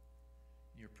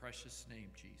 In your precious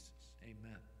name, Jesus.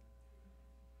 Amen.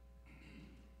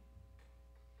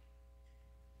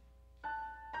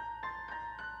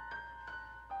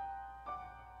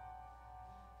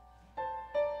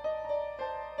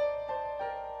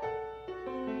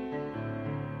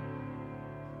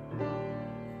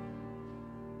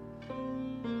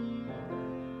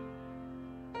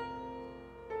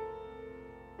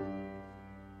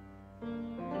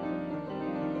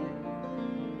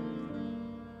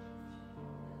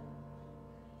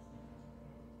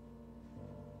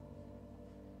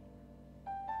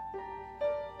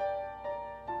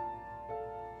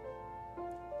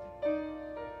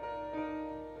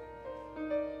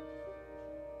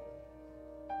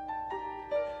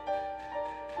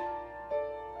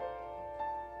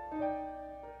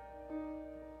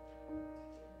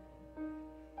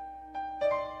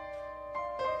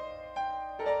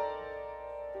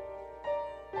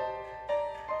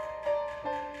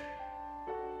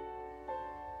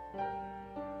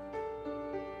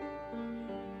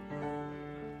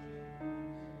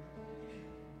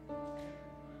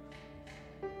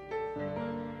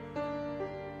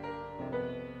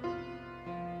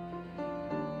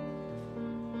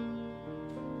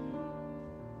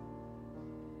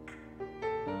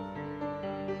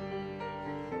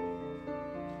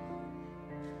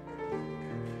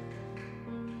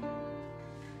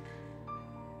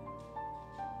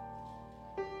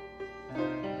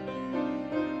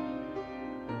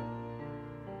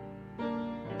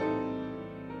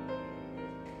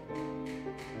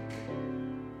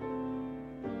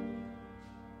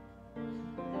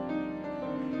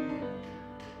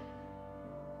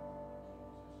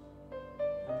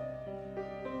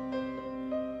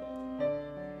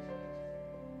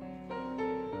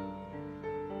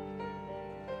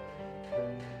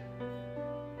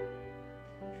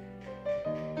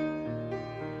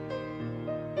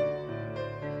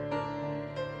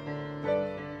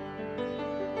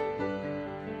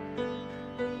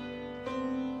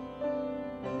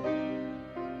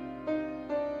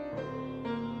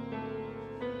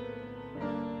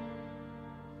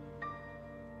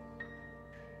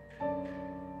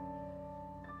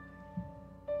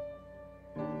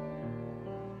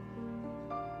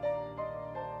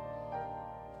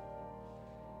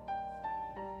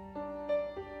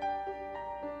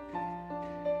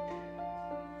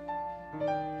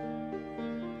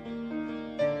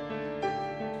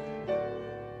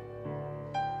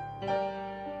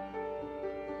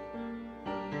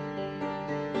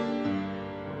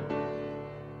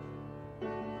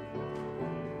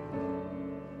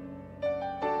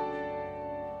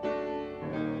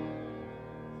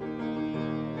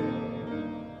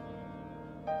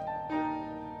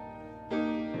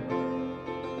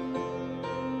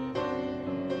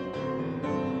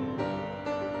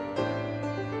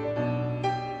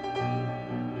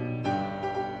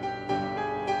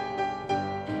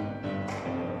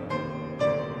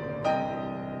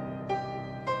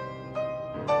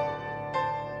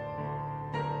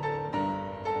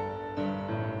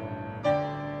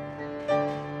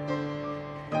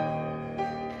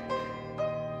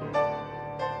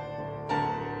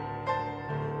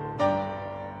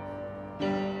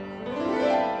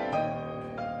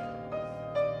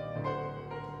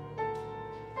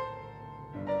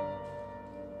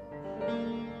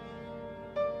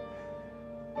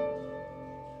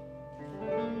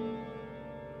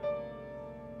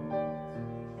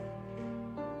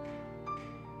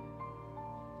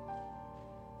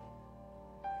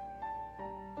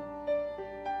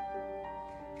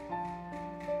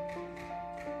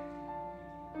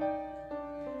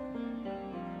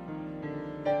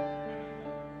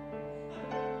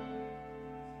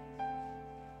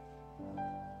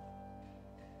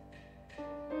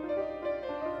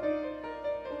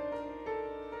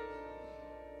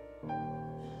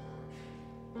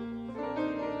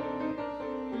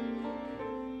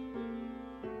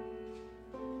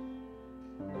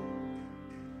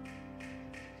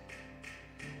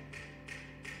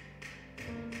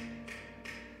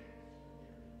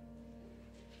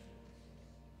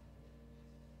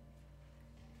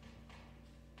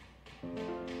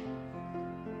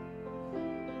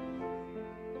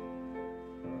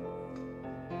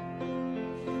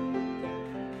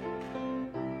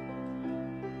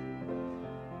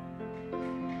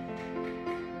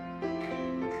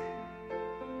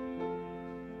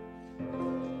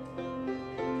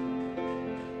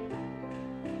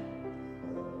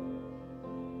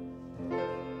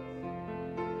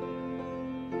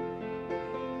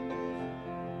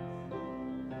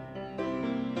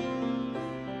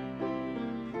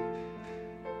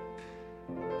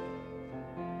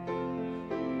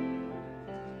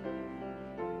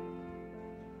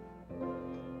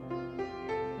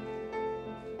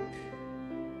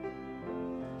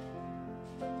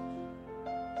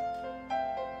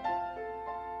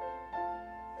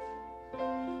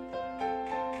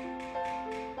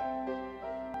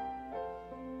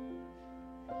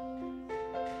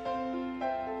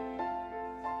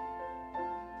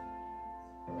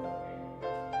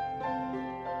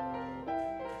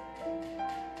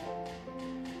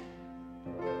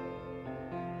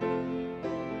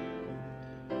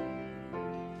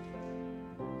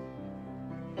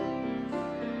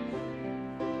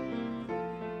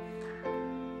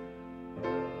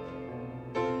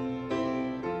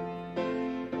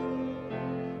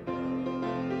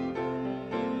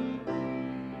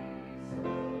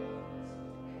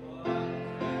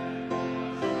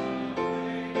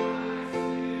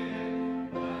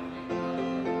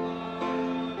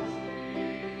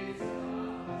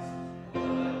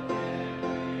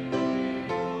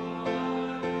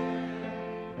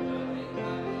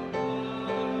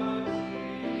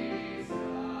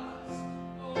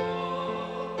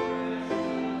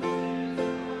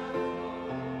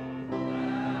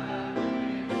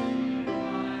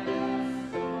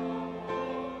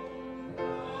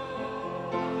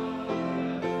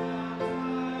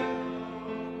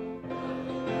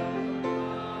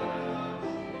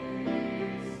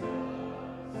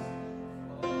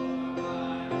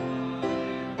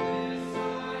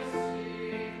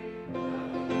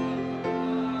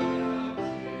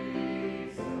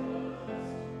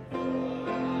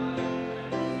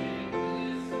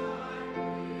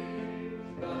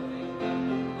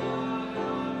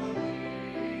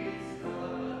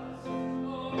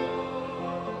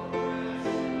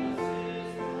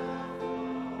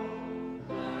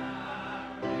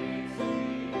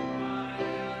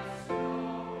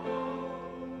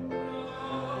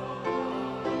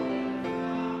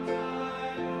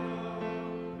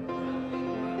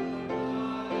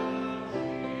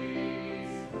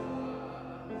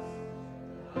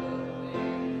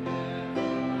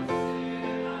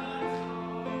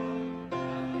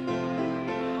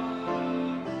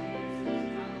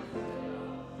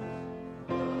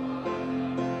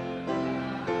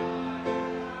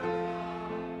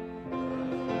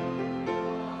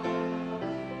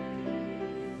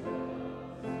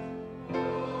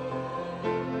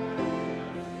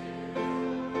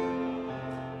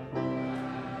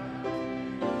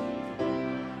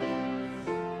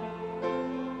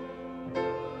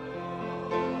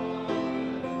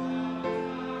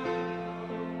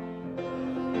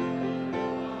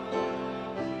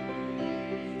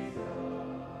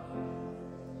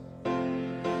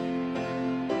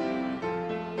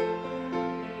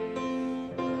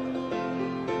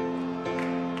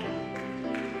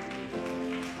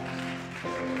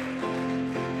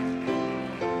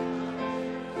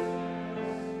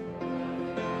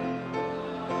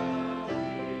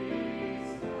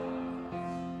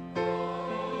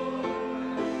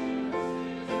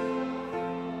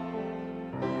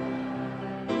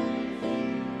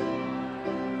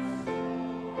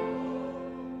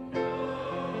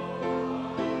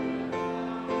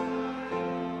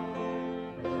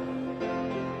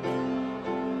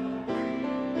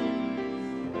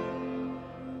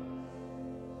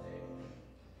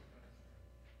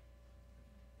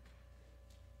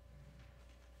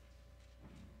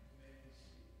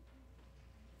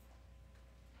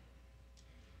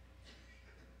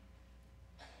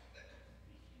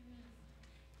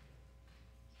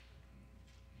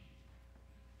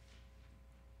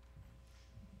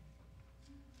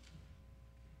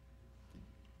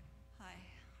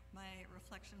 My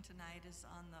reflection tonight is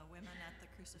on the women at the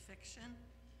crucifixion.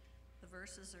 The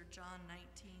verses are John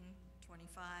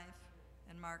 19:25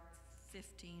 and Mark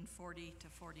 15:40 to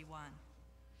 41.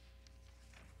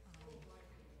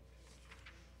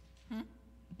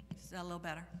 Is that a little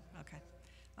better? Okay.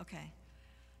 Okay.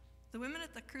 The women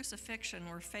at the crucifixion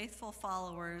were faithful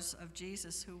followers of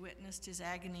Jesus who witnessed his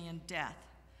agony and death.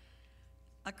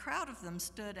 A crowd of them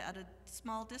stood at a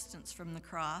small distance from the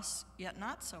cross, yet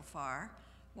not so far,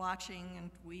 watching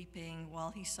and weeping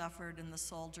while he suffered and the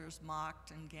soldiers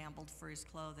mocked and gambled for his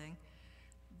clothing.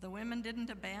 The women didn't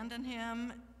abandon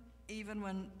him, even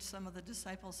when some of the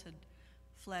disciples had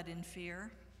fled in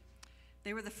fear.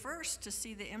 They were the first to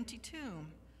see the empty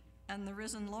tomb and the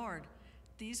risen Lord.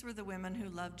 These were the women who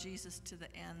loved Jesus to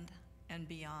the end and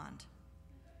beyond.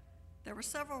 There were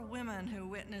several women who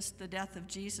witnessed the death of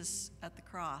Jesus at the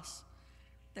cross.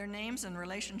 Their names and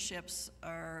relationships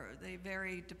they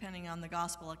vary depending on the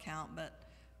gospel account, but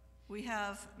we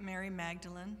have Mary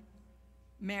Magdalene,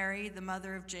 Mary, the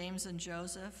mother of James and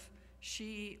Joseph.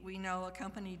 She, we know,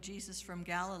 accompanied Jesus from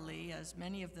Galilee, as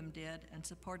many of them did, and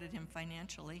supported him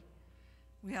financially.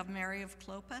 We have Mary of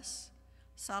Clopas,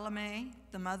 Salome,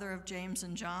 the mother of James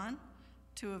and John,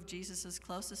 two of Jesus'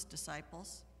 closest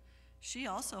disciples. She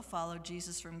also followed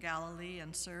Jesus from Galilee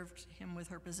and served him with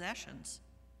her possessions.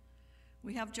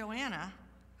 We have Joanna,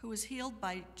 who was healed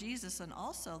by Jesus and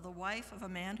also the wife of a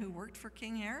man who worked for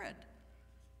King Herod.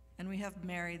 And we have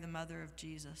Mary, the mother of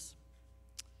Jesus.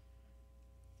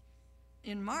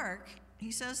 In Mark,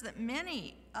 he says that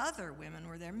many other women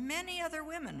were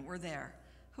there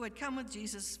who had come with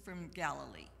Jesus from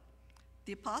Galilee.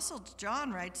 The Apostle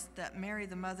John writes that Mary,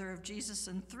 the mother of Jesus,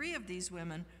 and 3 of these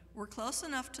women were close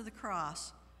enough to the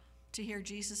cross to hear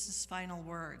Jesus' final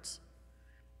words.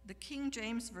 The King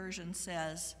James Version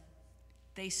says,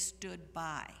 they stood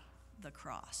by the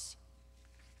cross.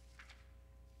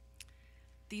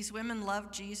 These women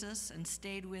loved Jesus and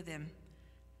stayed with him.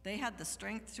 They had the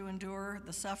strength to endure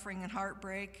the suffering and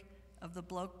heartbreak of the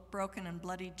broken and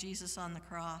bloodied Jesus on the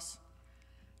cross.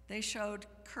 They showed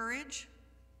courage,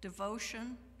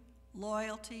 devotion,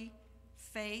 loyalty,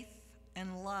 faith,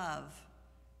 and love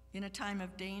in a time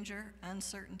of danger,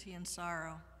 uncertainty, and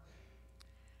sorrow.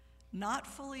 Not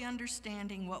fully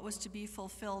understanding what was to be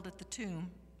fulfilled at the tomb,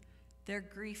 their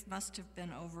grief must have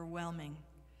been overwhelming,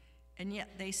 and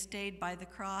yet they stayed by the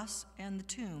cross and the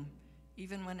tomb,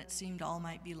 even when it seemed all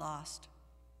might be lost.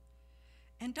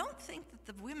 And don't think that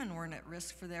the women weren't at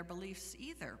risk for their beliefs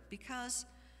either, because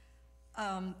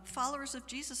followers of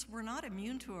Jesus were not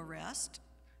immune to arrest,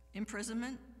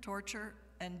 imprisonment, torture,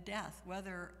 and death,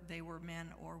 whether they were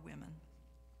men or women.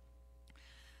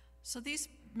 So these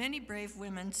many brave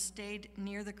women stayed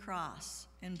near the cross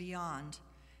and beyond.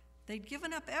 They'd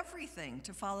given up everything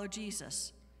to follow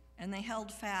Jesus, and they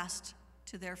held fast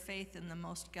to their faith in the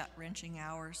most gut-wrenching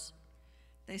hours.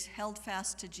 They held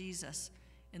fast to Jesus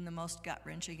in the most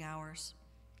gut-wrenching hours.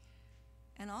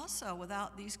 And also,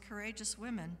 without these courageous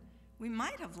women, we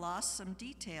might have lost some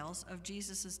details of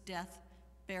Jesus' death,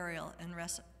 burial, and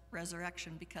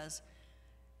resurrection, because,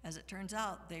 as it turns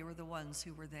out, they were the ones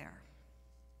who were there.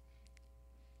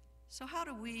 So how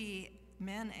do we,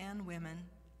 men and women,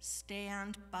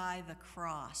 stand by the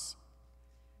cross?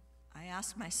 I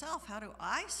ask myself, how do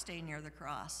I stay near the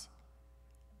cross?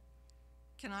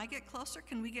 Can I get closer?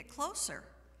 Can we get closer?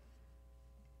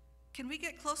 Can we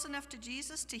get close enough to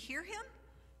Jesus to hear him?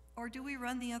 Or do we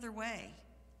run the other way?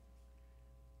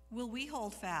 Will we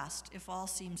hold fast if all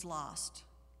seems lost?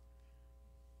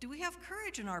 Do we have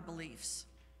courage in our beliefs?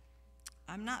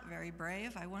 I'm not very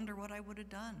brave. I wonder what I would have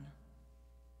done.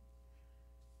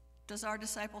 Does our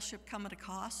discipleship come at a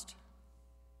cost?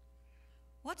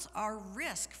 What's our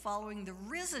risk following the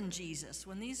risen Jesus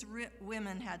when these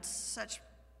women had such,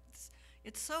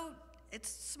 it's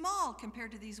small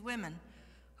compared to these women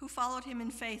who followed him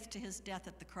in faith to his death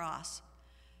at the cross.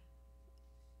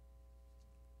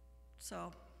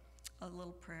 So, a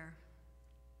little prayer.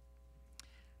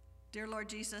 Dear Lord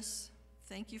Jesus,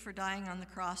 thank you for dying on the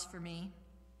cross for me.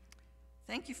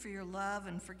 Thank you for your love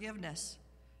and forgiveness.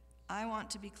 I want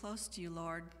to be close to you,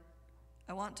 Lord.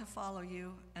 I want to follow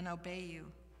you and obey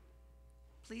you.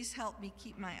 Please help me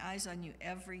keep my eyes on you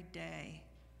every day.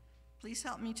 Please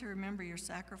help me to remember your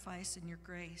sacrifice and your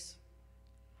grace.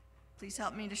 Please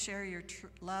help me to share your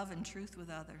love and truth with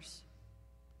others.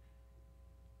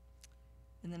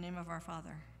 In the name of our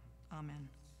Father, amen.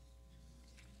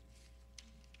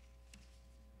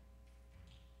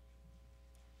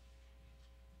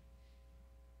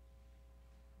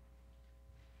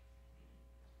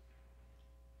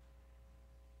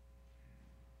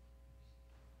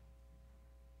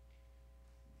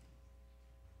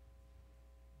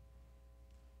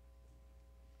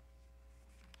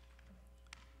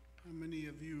 How many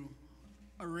of you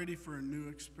are ready for a new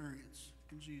experience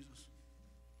in Jesus?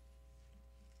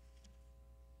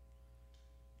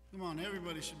 Come on,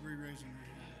 everybody should be raising their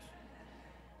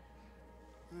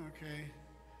hands. Okay.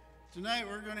 Tonight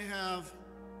we're going to have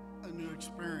a new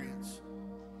experience.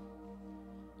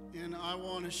 And I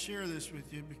want to share this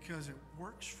with you because it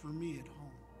works for me at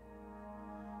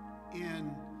home.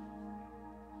 And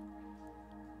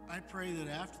I pray that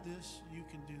after this, you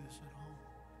can do this at home.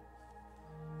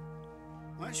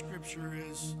 My scripture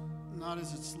is not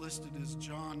as it's listed as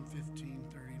John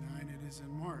 15:39, it is in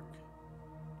Mark.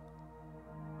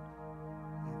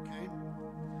 Okay?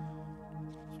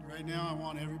 So right now, I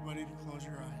want everybody to close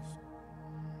your eyes.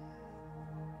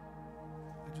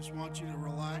 I just want you to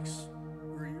relax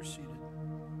where you're seated.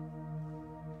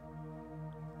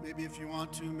 Maybe if you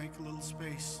want to, make a little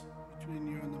space between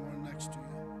you and the one next to you.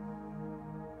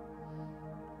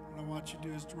 What I want you to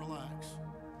do is to relax.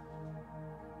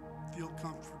 Feel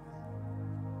comfortable.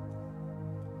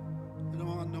 I don't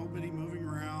want nobody moving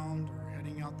around or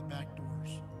heading out the back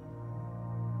doors.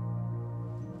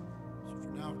 So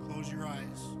for now, close your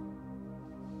eyes.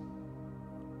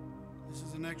 This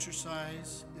is an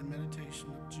exercise in meditation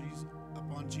of Jesus,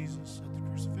 upon Jesus at the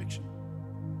crucifixion.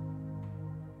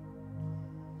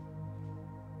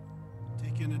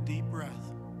 Take in a deep breath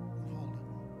and hold it.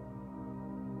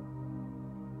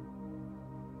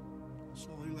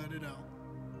 Slowly let it out.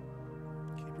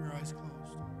 Keep your eyes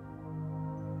closed.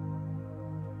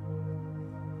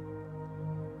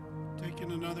 Take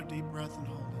in another deep breath and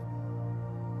hold it.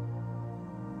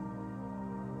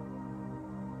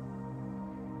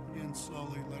 Again,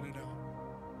 slowly let it out.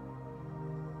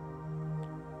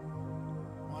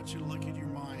 I want you to look at your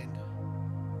mind.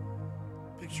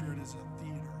 Picture it as a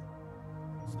theater.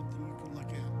 Something you can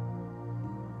look at.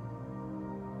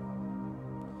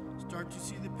 Start to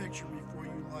see the picture before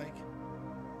you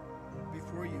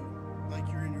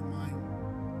you're in your mind.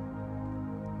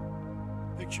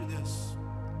 Picture this.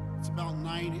 It's about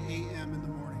 9 a.m. in the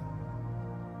morning.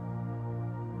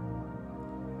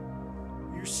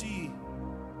 You see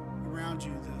around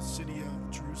you the city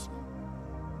of Jerusalem.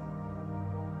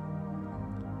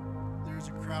 There's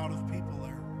a crowd of people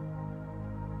there.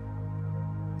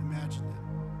 Imagine it.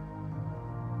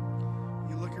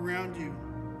 You look around you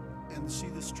and see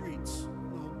the streets,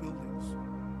 the old buildings.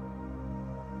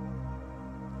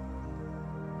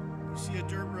 You see a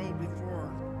dirt road before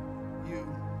you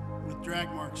with drag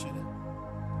marks in it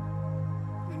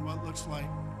and what looks like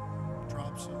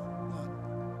drops of blood.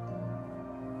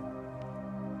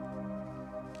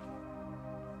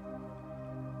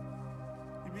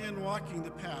 You begin walking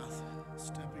the path,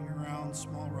 stepping around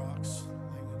small rocks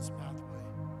laying its pathway.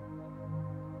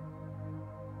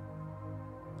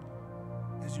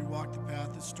 As you walk the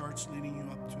path, it starts leading you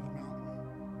up to the mountain.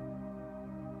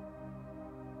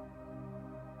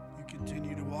 You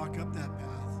continue to walk up that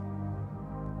path.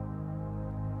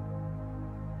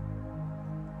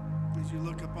 As you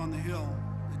look up on the hill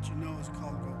that you know is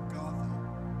called Golgotha,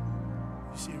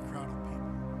 you see a crowd of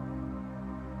people.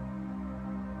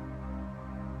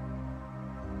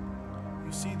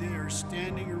 You see they are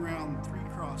standing around 3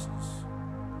 crosses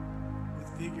with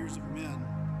figures of men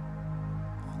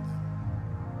on them.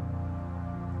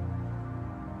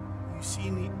 You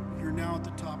see you're now at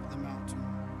the top of the mountain.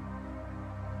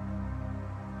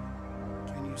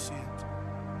 Can you see it?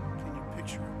 Can you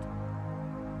picture it?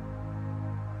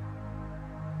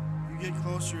 You get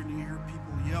closer and you hear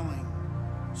people yelling,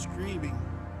 screaming,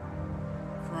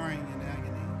 crying in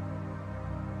agony.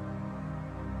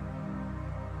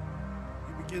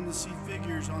 You begin to see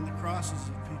figures on the crosses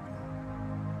of people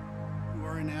who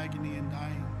are in agony and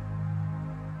dying.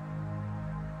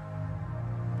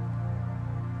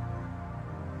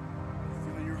 You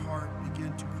feel your heart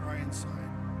begin to cry inside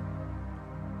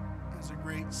as a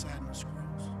great sadness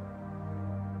grows.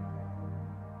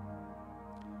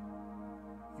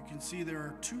 You can see there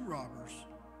are 2 robbers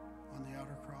on the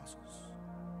outer crosses.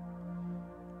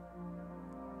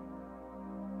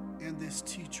 And this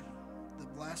teacher, the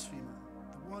blasphemer,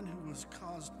 the one who has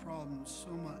caused problems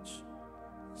so much,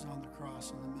 is on the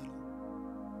cross in the middle.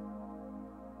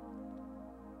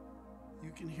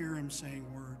 You can hear him saying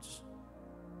words,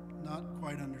 not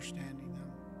quite understanding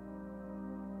them.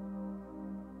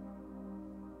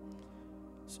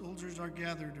 Soldiers are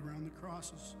gathered around the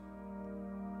crosses.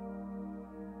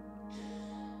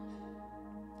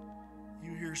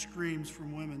 You hear screams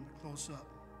from women close up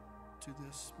to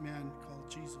this man called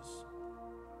Jesus,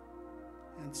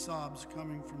 and sobs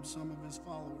coming from some of his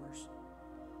followers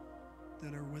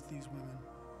that are with these women.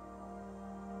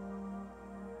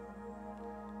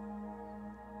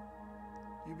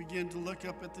 You begin to look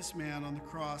up at this man on the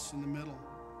cross in the middle.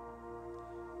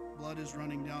 Blood is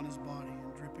running down his body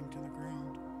and dripping to the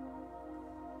ground.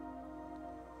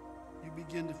 You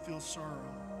begin to feel sorrow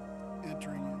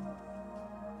entering you.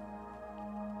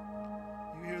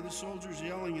 You hear the soldiers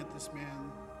yelling at this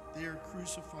man. They are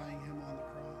crucifying him on the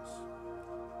cross.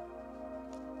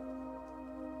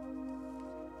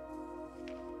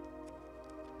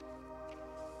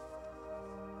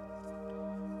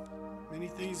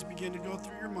 things begin to go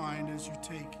through your mind as you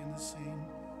take in the scene.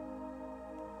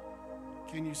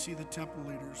 Can you see the temple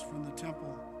leaders from the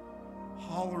temple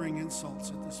hollering insults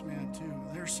at this man too?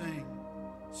 They're saying,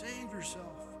 "Save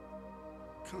yourself.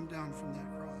 Come down from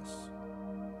that cross."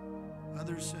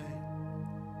 Others say,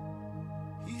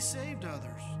 "He saved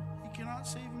others. He cannot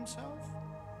save himself.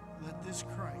 Let this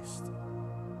Christ,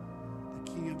 the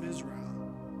King of Israel,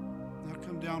 now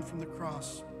come down from the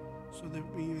cross so that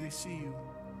we may see you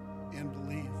and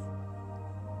believe."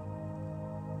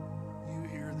 You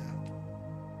hear that?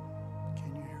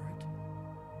 Can you hear it?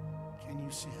 Can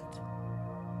you see it?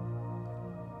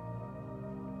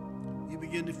 You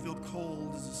begin to feel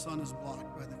cold as the sun is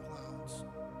blocked by the clouds.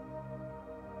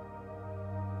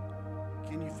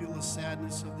 Can you feel the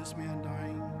sadness of this man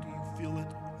dying? Do you feel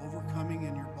it overcoming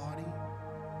in your body?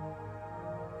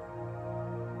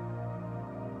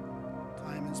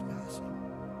 Time is passing.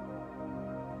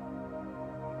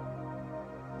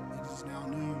 It is now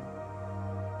noon,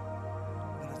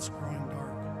 but it's growing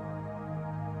dark.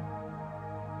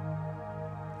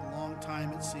 A long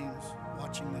time it seems,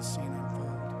 watching this scene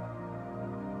unfold.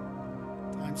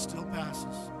 Time still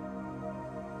passes.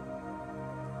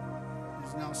 It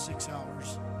is now 6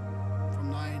 hours from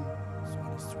 9, so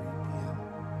it is 3 p.m.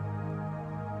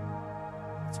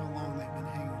 That's how long they've been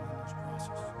hanging on those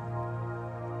crosses.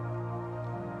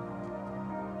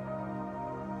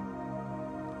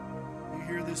 You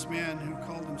hear this man who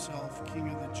called himself King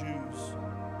of the Jews.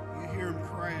 You hear him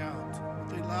cry out.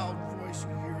 With a loud voice,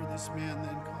 you hear this man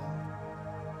then called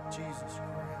Jesus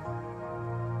cry out,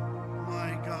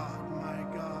 my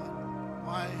God,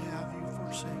 why have you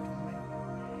forsaken me?"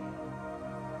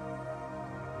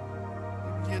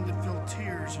 You begin to feel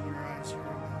tears in your eyes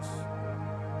hearing this.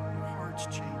 Your heart's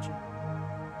changing.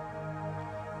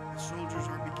 The soldiers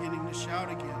are beginning to shout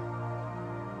again.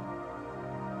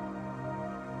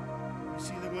 You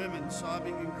see the women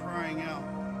sobbing and crying out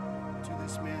to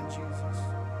this man Jesus.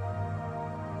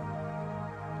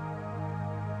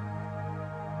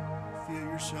 You feel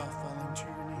yourself falling to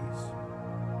your knees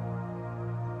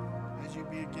as you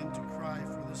begin to cry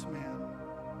for this man,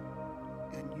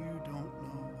 and you don't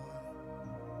know why.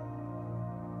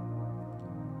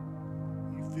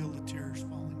 You feel the tears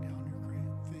falling down your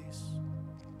face.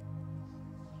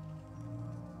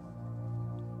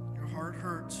 Your heart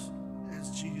hurts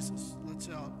as Jesus lets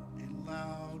out a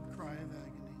loud cry of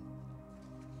agony.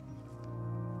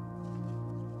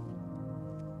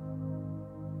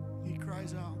 He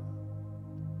cries out,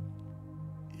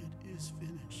 "It is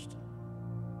finished."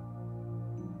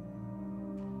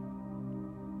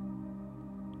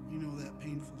 You know that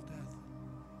painful death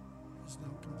is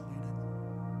now completed.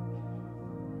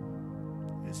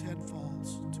 His head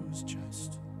falls to his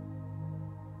chest.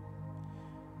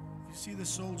 You see the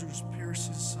soldiers pierce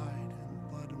his side and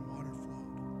blood and water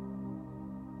flowed.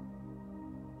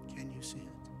 Can you see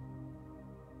it?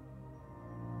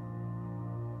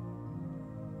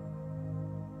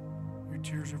 Your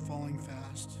tears are falling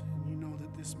fast, and you know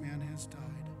that this man has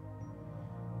died.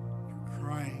 You're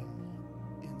crying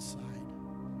inside.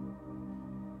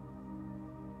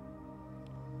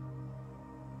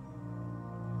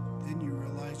 Then you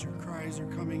realize your cries are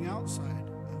coming outside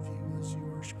of you as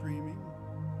you are screaming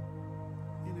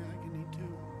in agony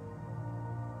too.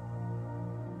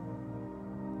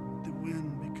 The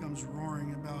wind becomes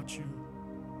roaring about you.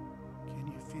 Can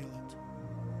you feel it?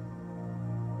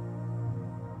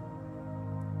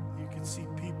 You can see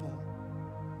people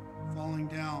falling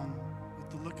down with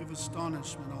the look of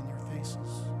astonishment on their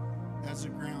faces as the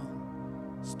ground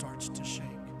starts to shake.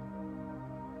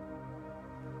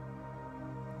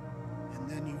 And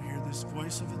then you hear this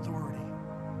voice of authority.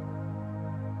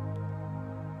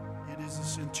 It is the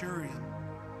centurion,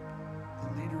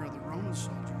 the leader of the Roman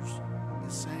soldiers,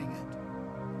 is saying it.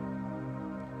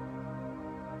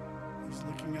 He's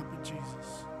looking up at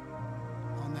Jesus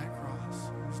on that cross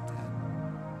who's dead.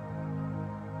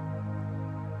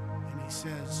 And he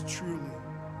says, "Truly,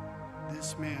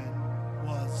 this man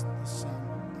was the Son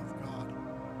of God."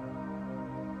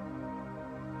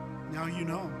 Now you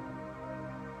know.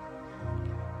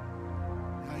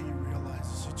 Now you realize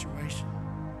the situation.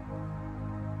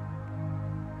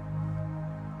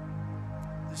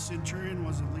 The centurion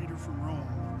was a leader from Rome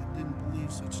and didn't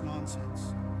believe such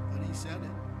nonsense, but he said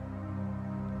it.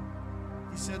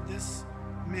 He said this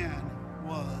man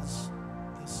was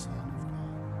the Son of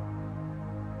God.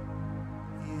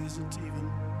 He isn't even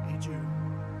a Jew.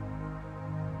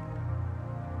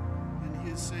 And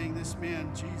he is saying this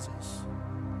man, Jesus,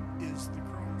 is the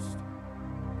Christ.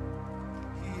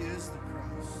 He is the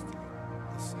Christ,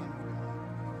 the Son of God.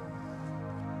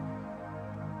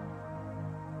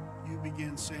 You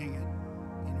begin saying it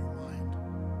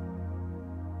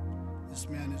this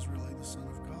man is really the Son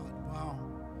of God. Wow.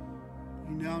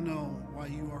 You now know why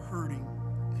you are hurting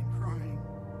and crying.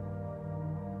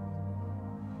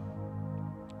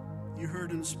 You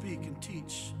heard him speak and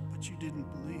teach, but you didn't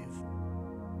believe.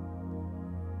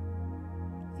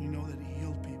 You know that he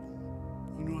healed people.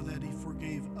 You know that he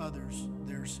forgave others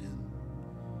their sin.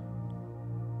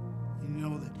 You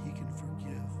know that he can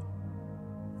forgive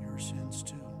your sins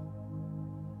too.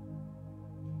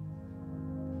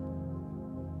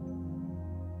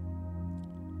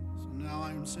 So now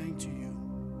I am saying to you,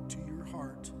 to your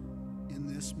heart, in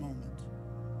this moment,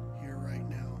 here right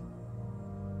now,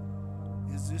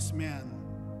 is this man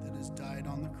that has died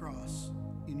on the cross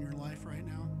in your life right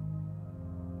now?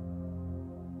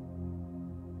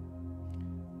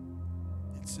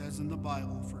 It says in the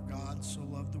Bible, for God so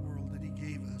loved the world that he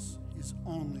gave us his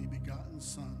only begotten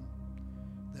Son,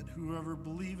 that whoever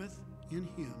believeth in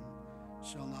him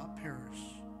shall not perish,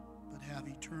 but have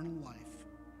eternal life.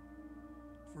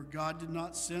 For God did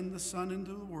not send the Son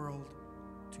into the world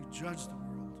to judge the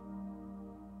world,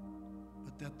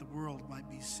 but that the world might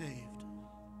be saved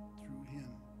through him.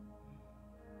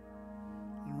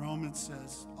 In Romans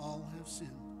says, all have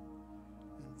sinned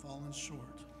and fallen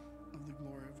short of the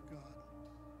glory of God.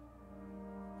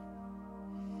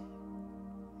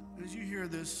 As you hear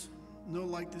this, know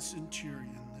like the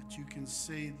centurion that you can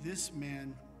say this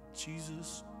man,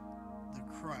 Jesus the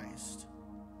Christ,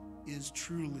 is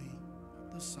truly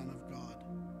the Son of God.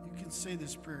 You can say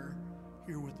this prayer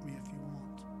here with me if you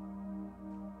want.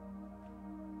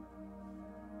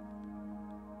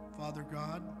 Father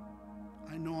God,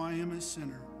 I know I am a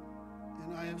sinner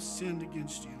and I have sinned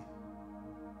against you.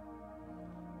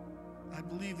 I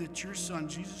believe that your Son,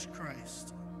 Jesus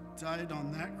Christ, died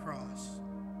on that cross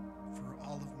for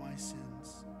all of my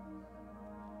sins.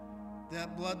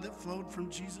 That blood that flowed from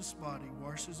Jesus' body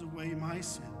washes away my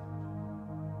sin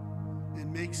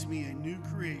and makes me a new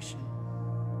creation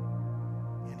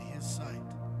in his sight.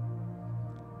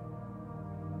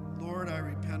 Lord, I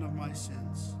repent of my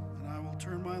sins, and I will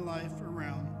turn my life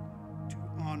around to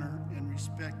honor and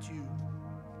respect you.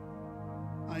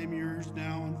 I am yours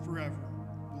now and forever,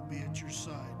 will be at your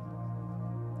side.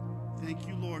 Thank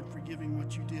you, Lord, for giving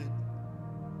what you did,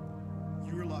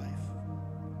 your life,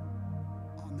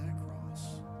 on that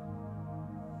cross.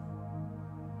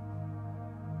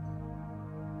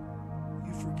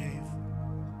 You forgave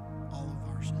all of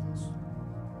our sins.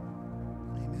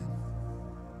 Amen.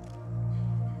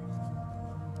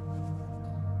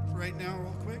 Right now,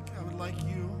 real quick, I would like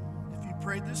you, if you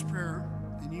prayed this prayer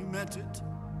and you meant it,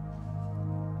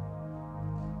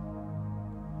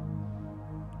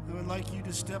 I would like you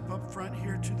to step up front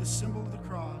here to the symbol of the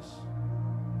cross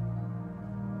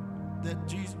that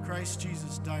Christ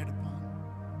Jesus died upon,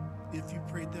 if you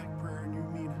prayed that prayer and you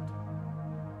mean it.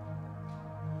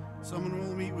 Someone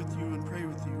will meet with you and pray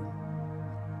with you.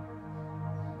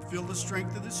 Feel the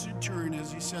strength of the centurion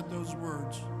as he said those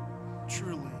words.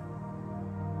 Truly,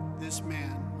 this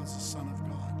man was the Son of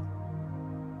God.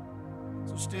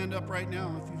 So stand up right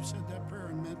now if you've said that prayer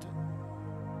and meant it.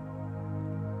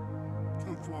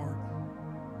 Come forward.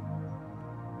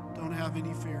 Don't have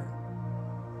any fear.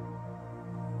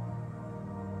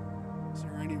 Is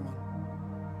there anyone?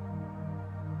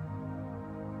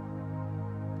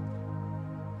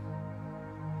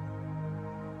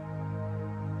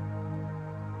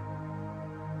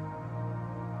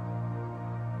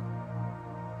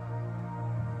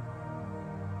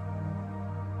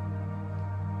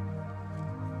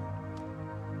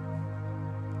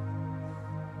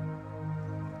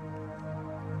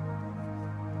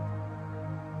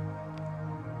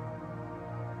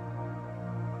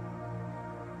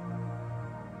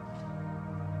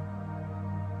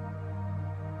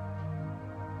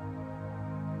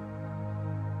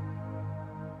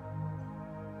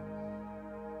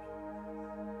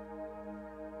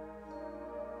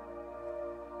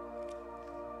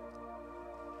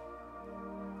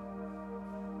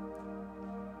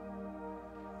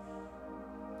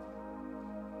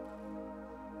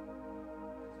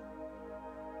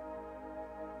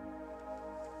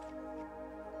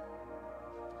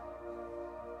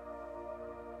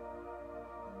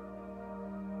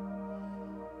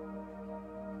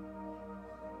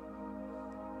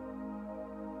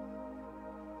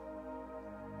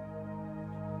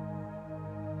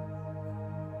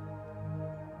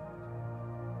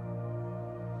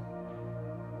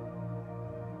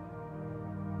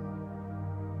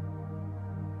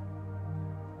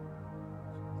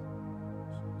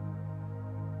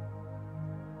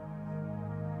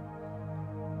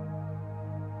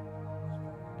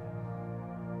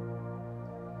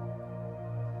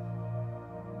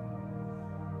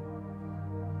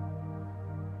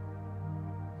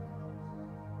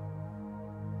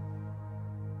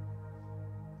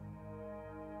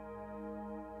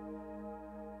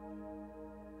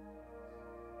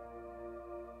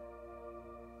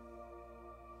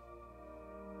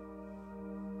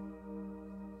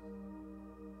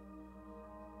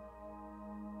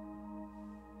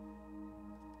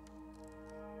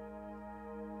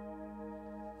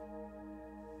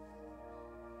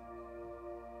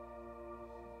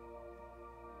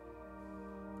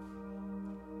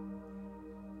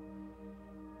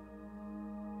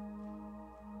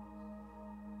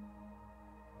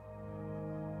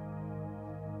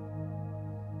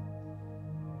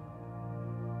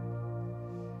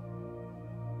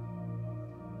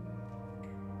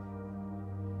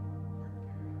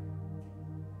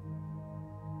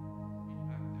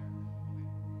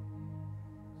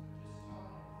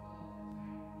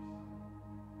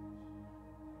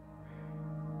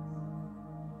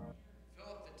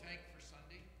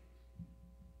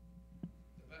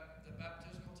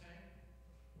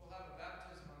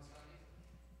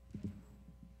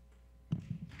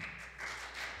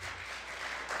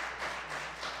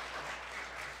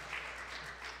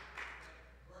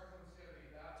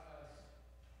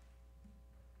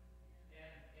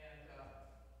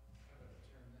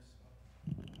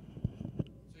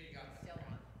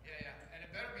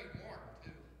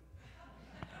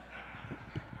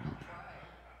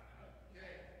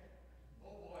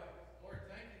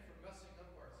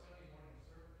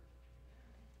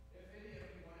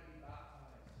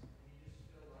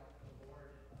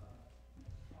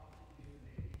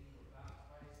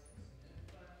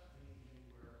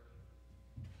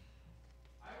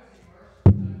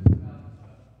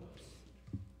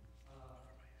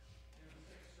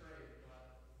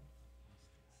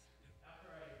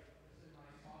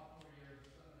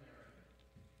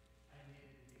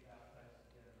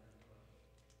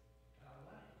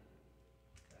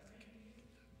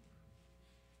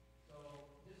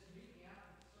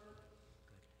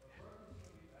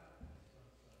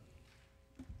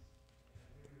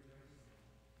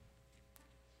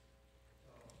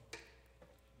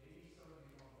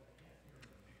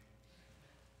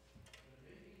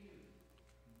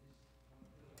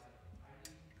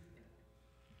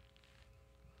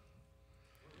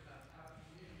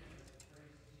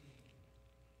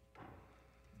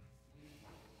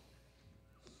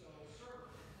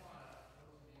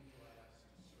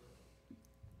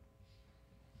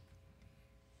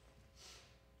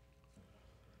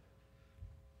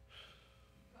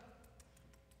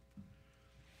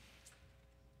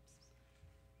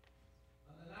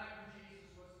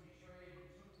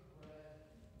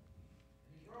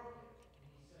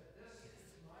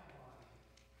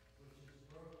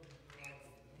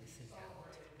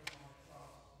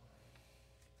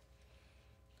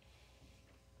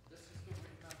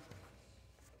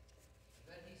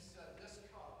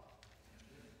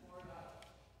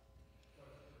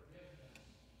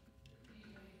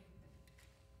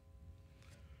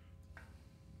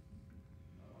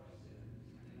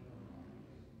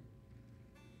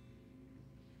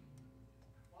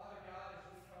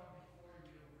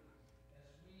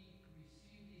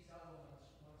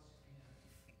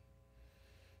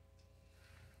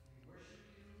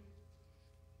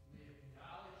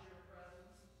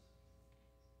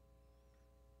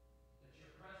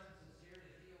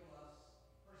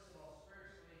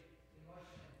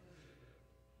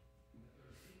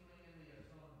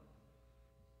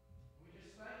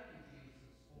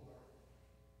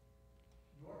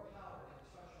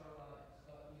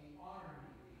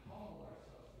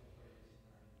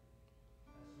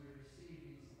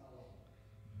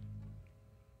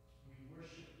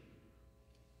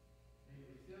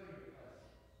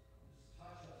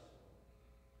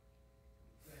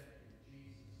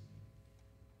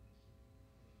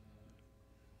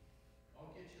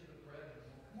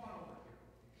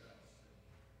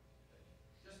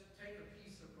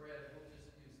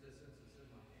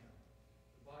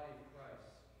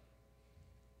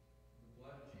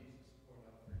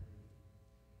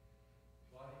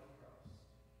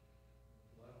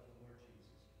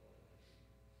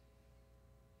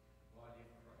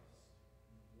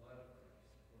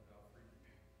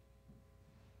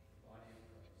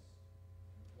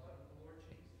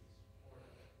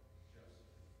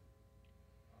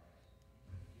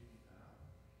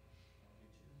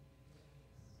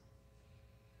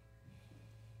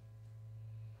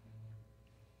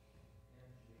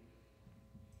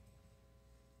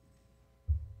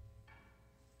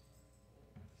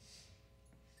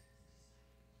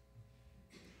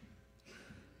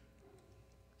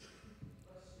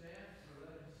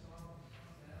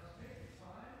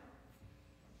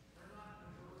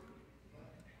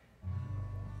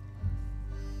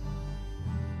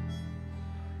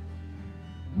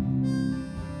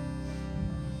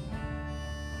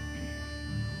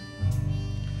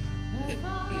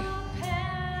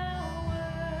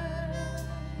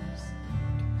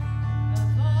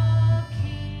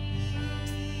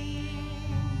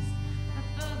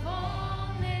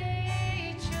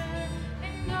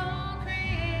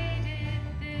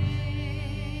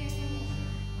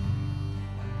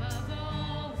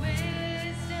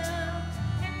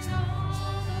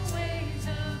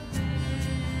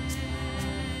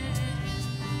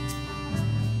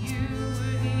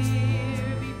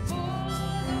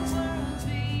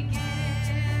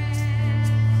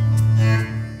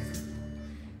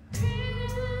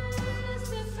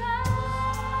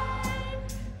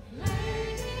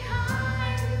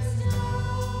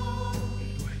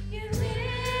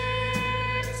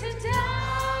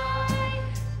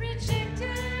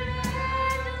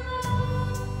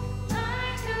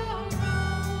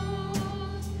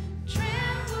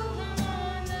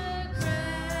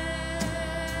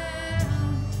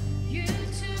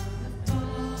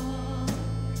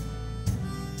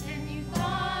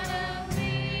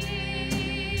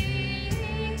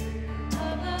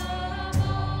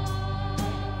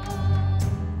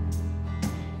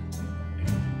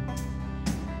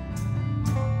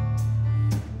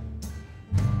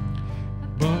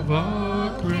 all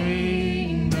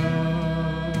greatness,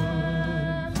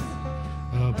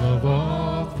 above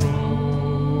all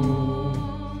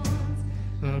thrones,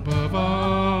 above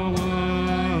all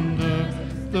wonders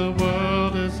the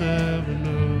world has ever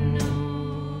known,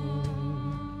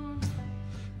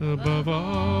 above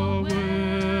all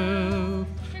wealth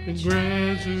and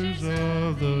grandeurs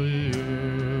of the earth.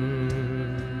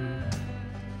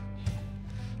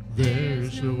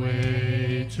 There's no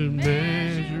way to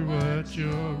measure what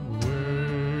you're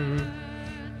worth.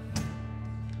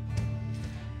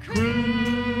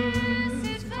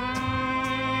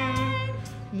 Crucified,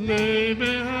 lay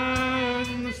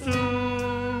behind the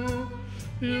stone,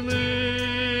 you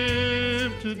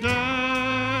live to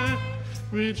die,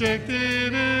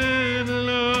 rejected and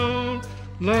alone,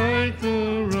 like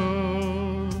the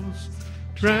rose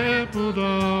trampled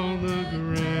on the ground.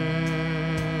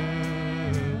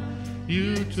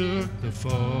 You took the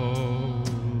fall,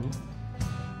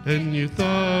 and you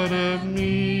thought of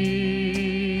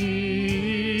me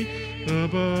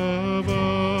above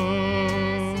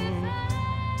all.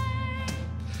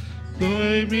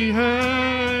 Lay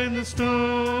behind the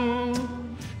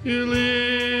stone, you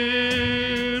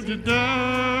lived to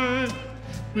die,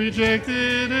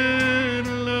 rejected and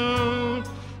alone,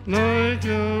 like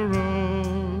a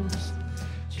rose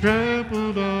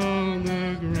trampled on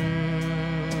the ground.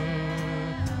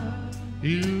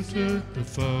 You took the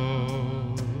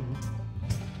fall,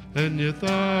 and you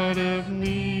thought of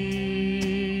me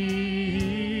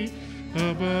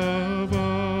above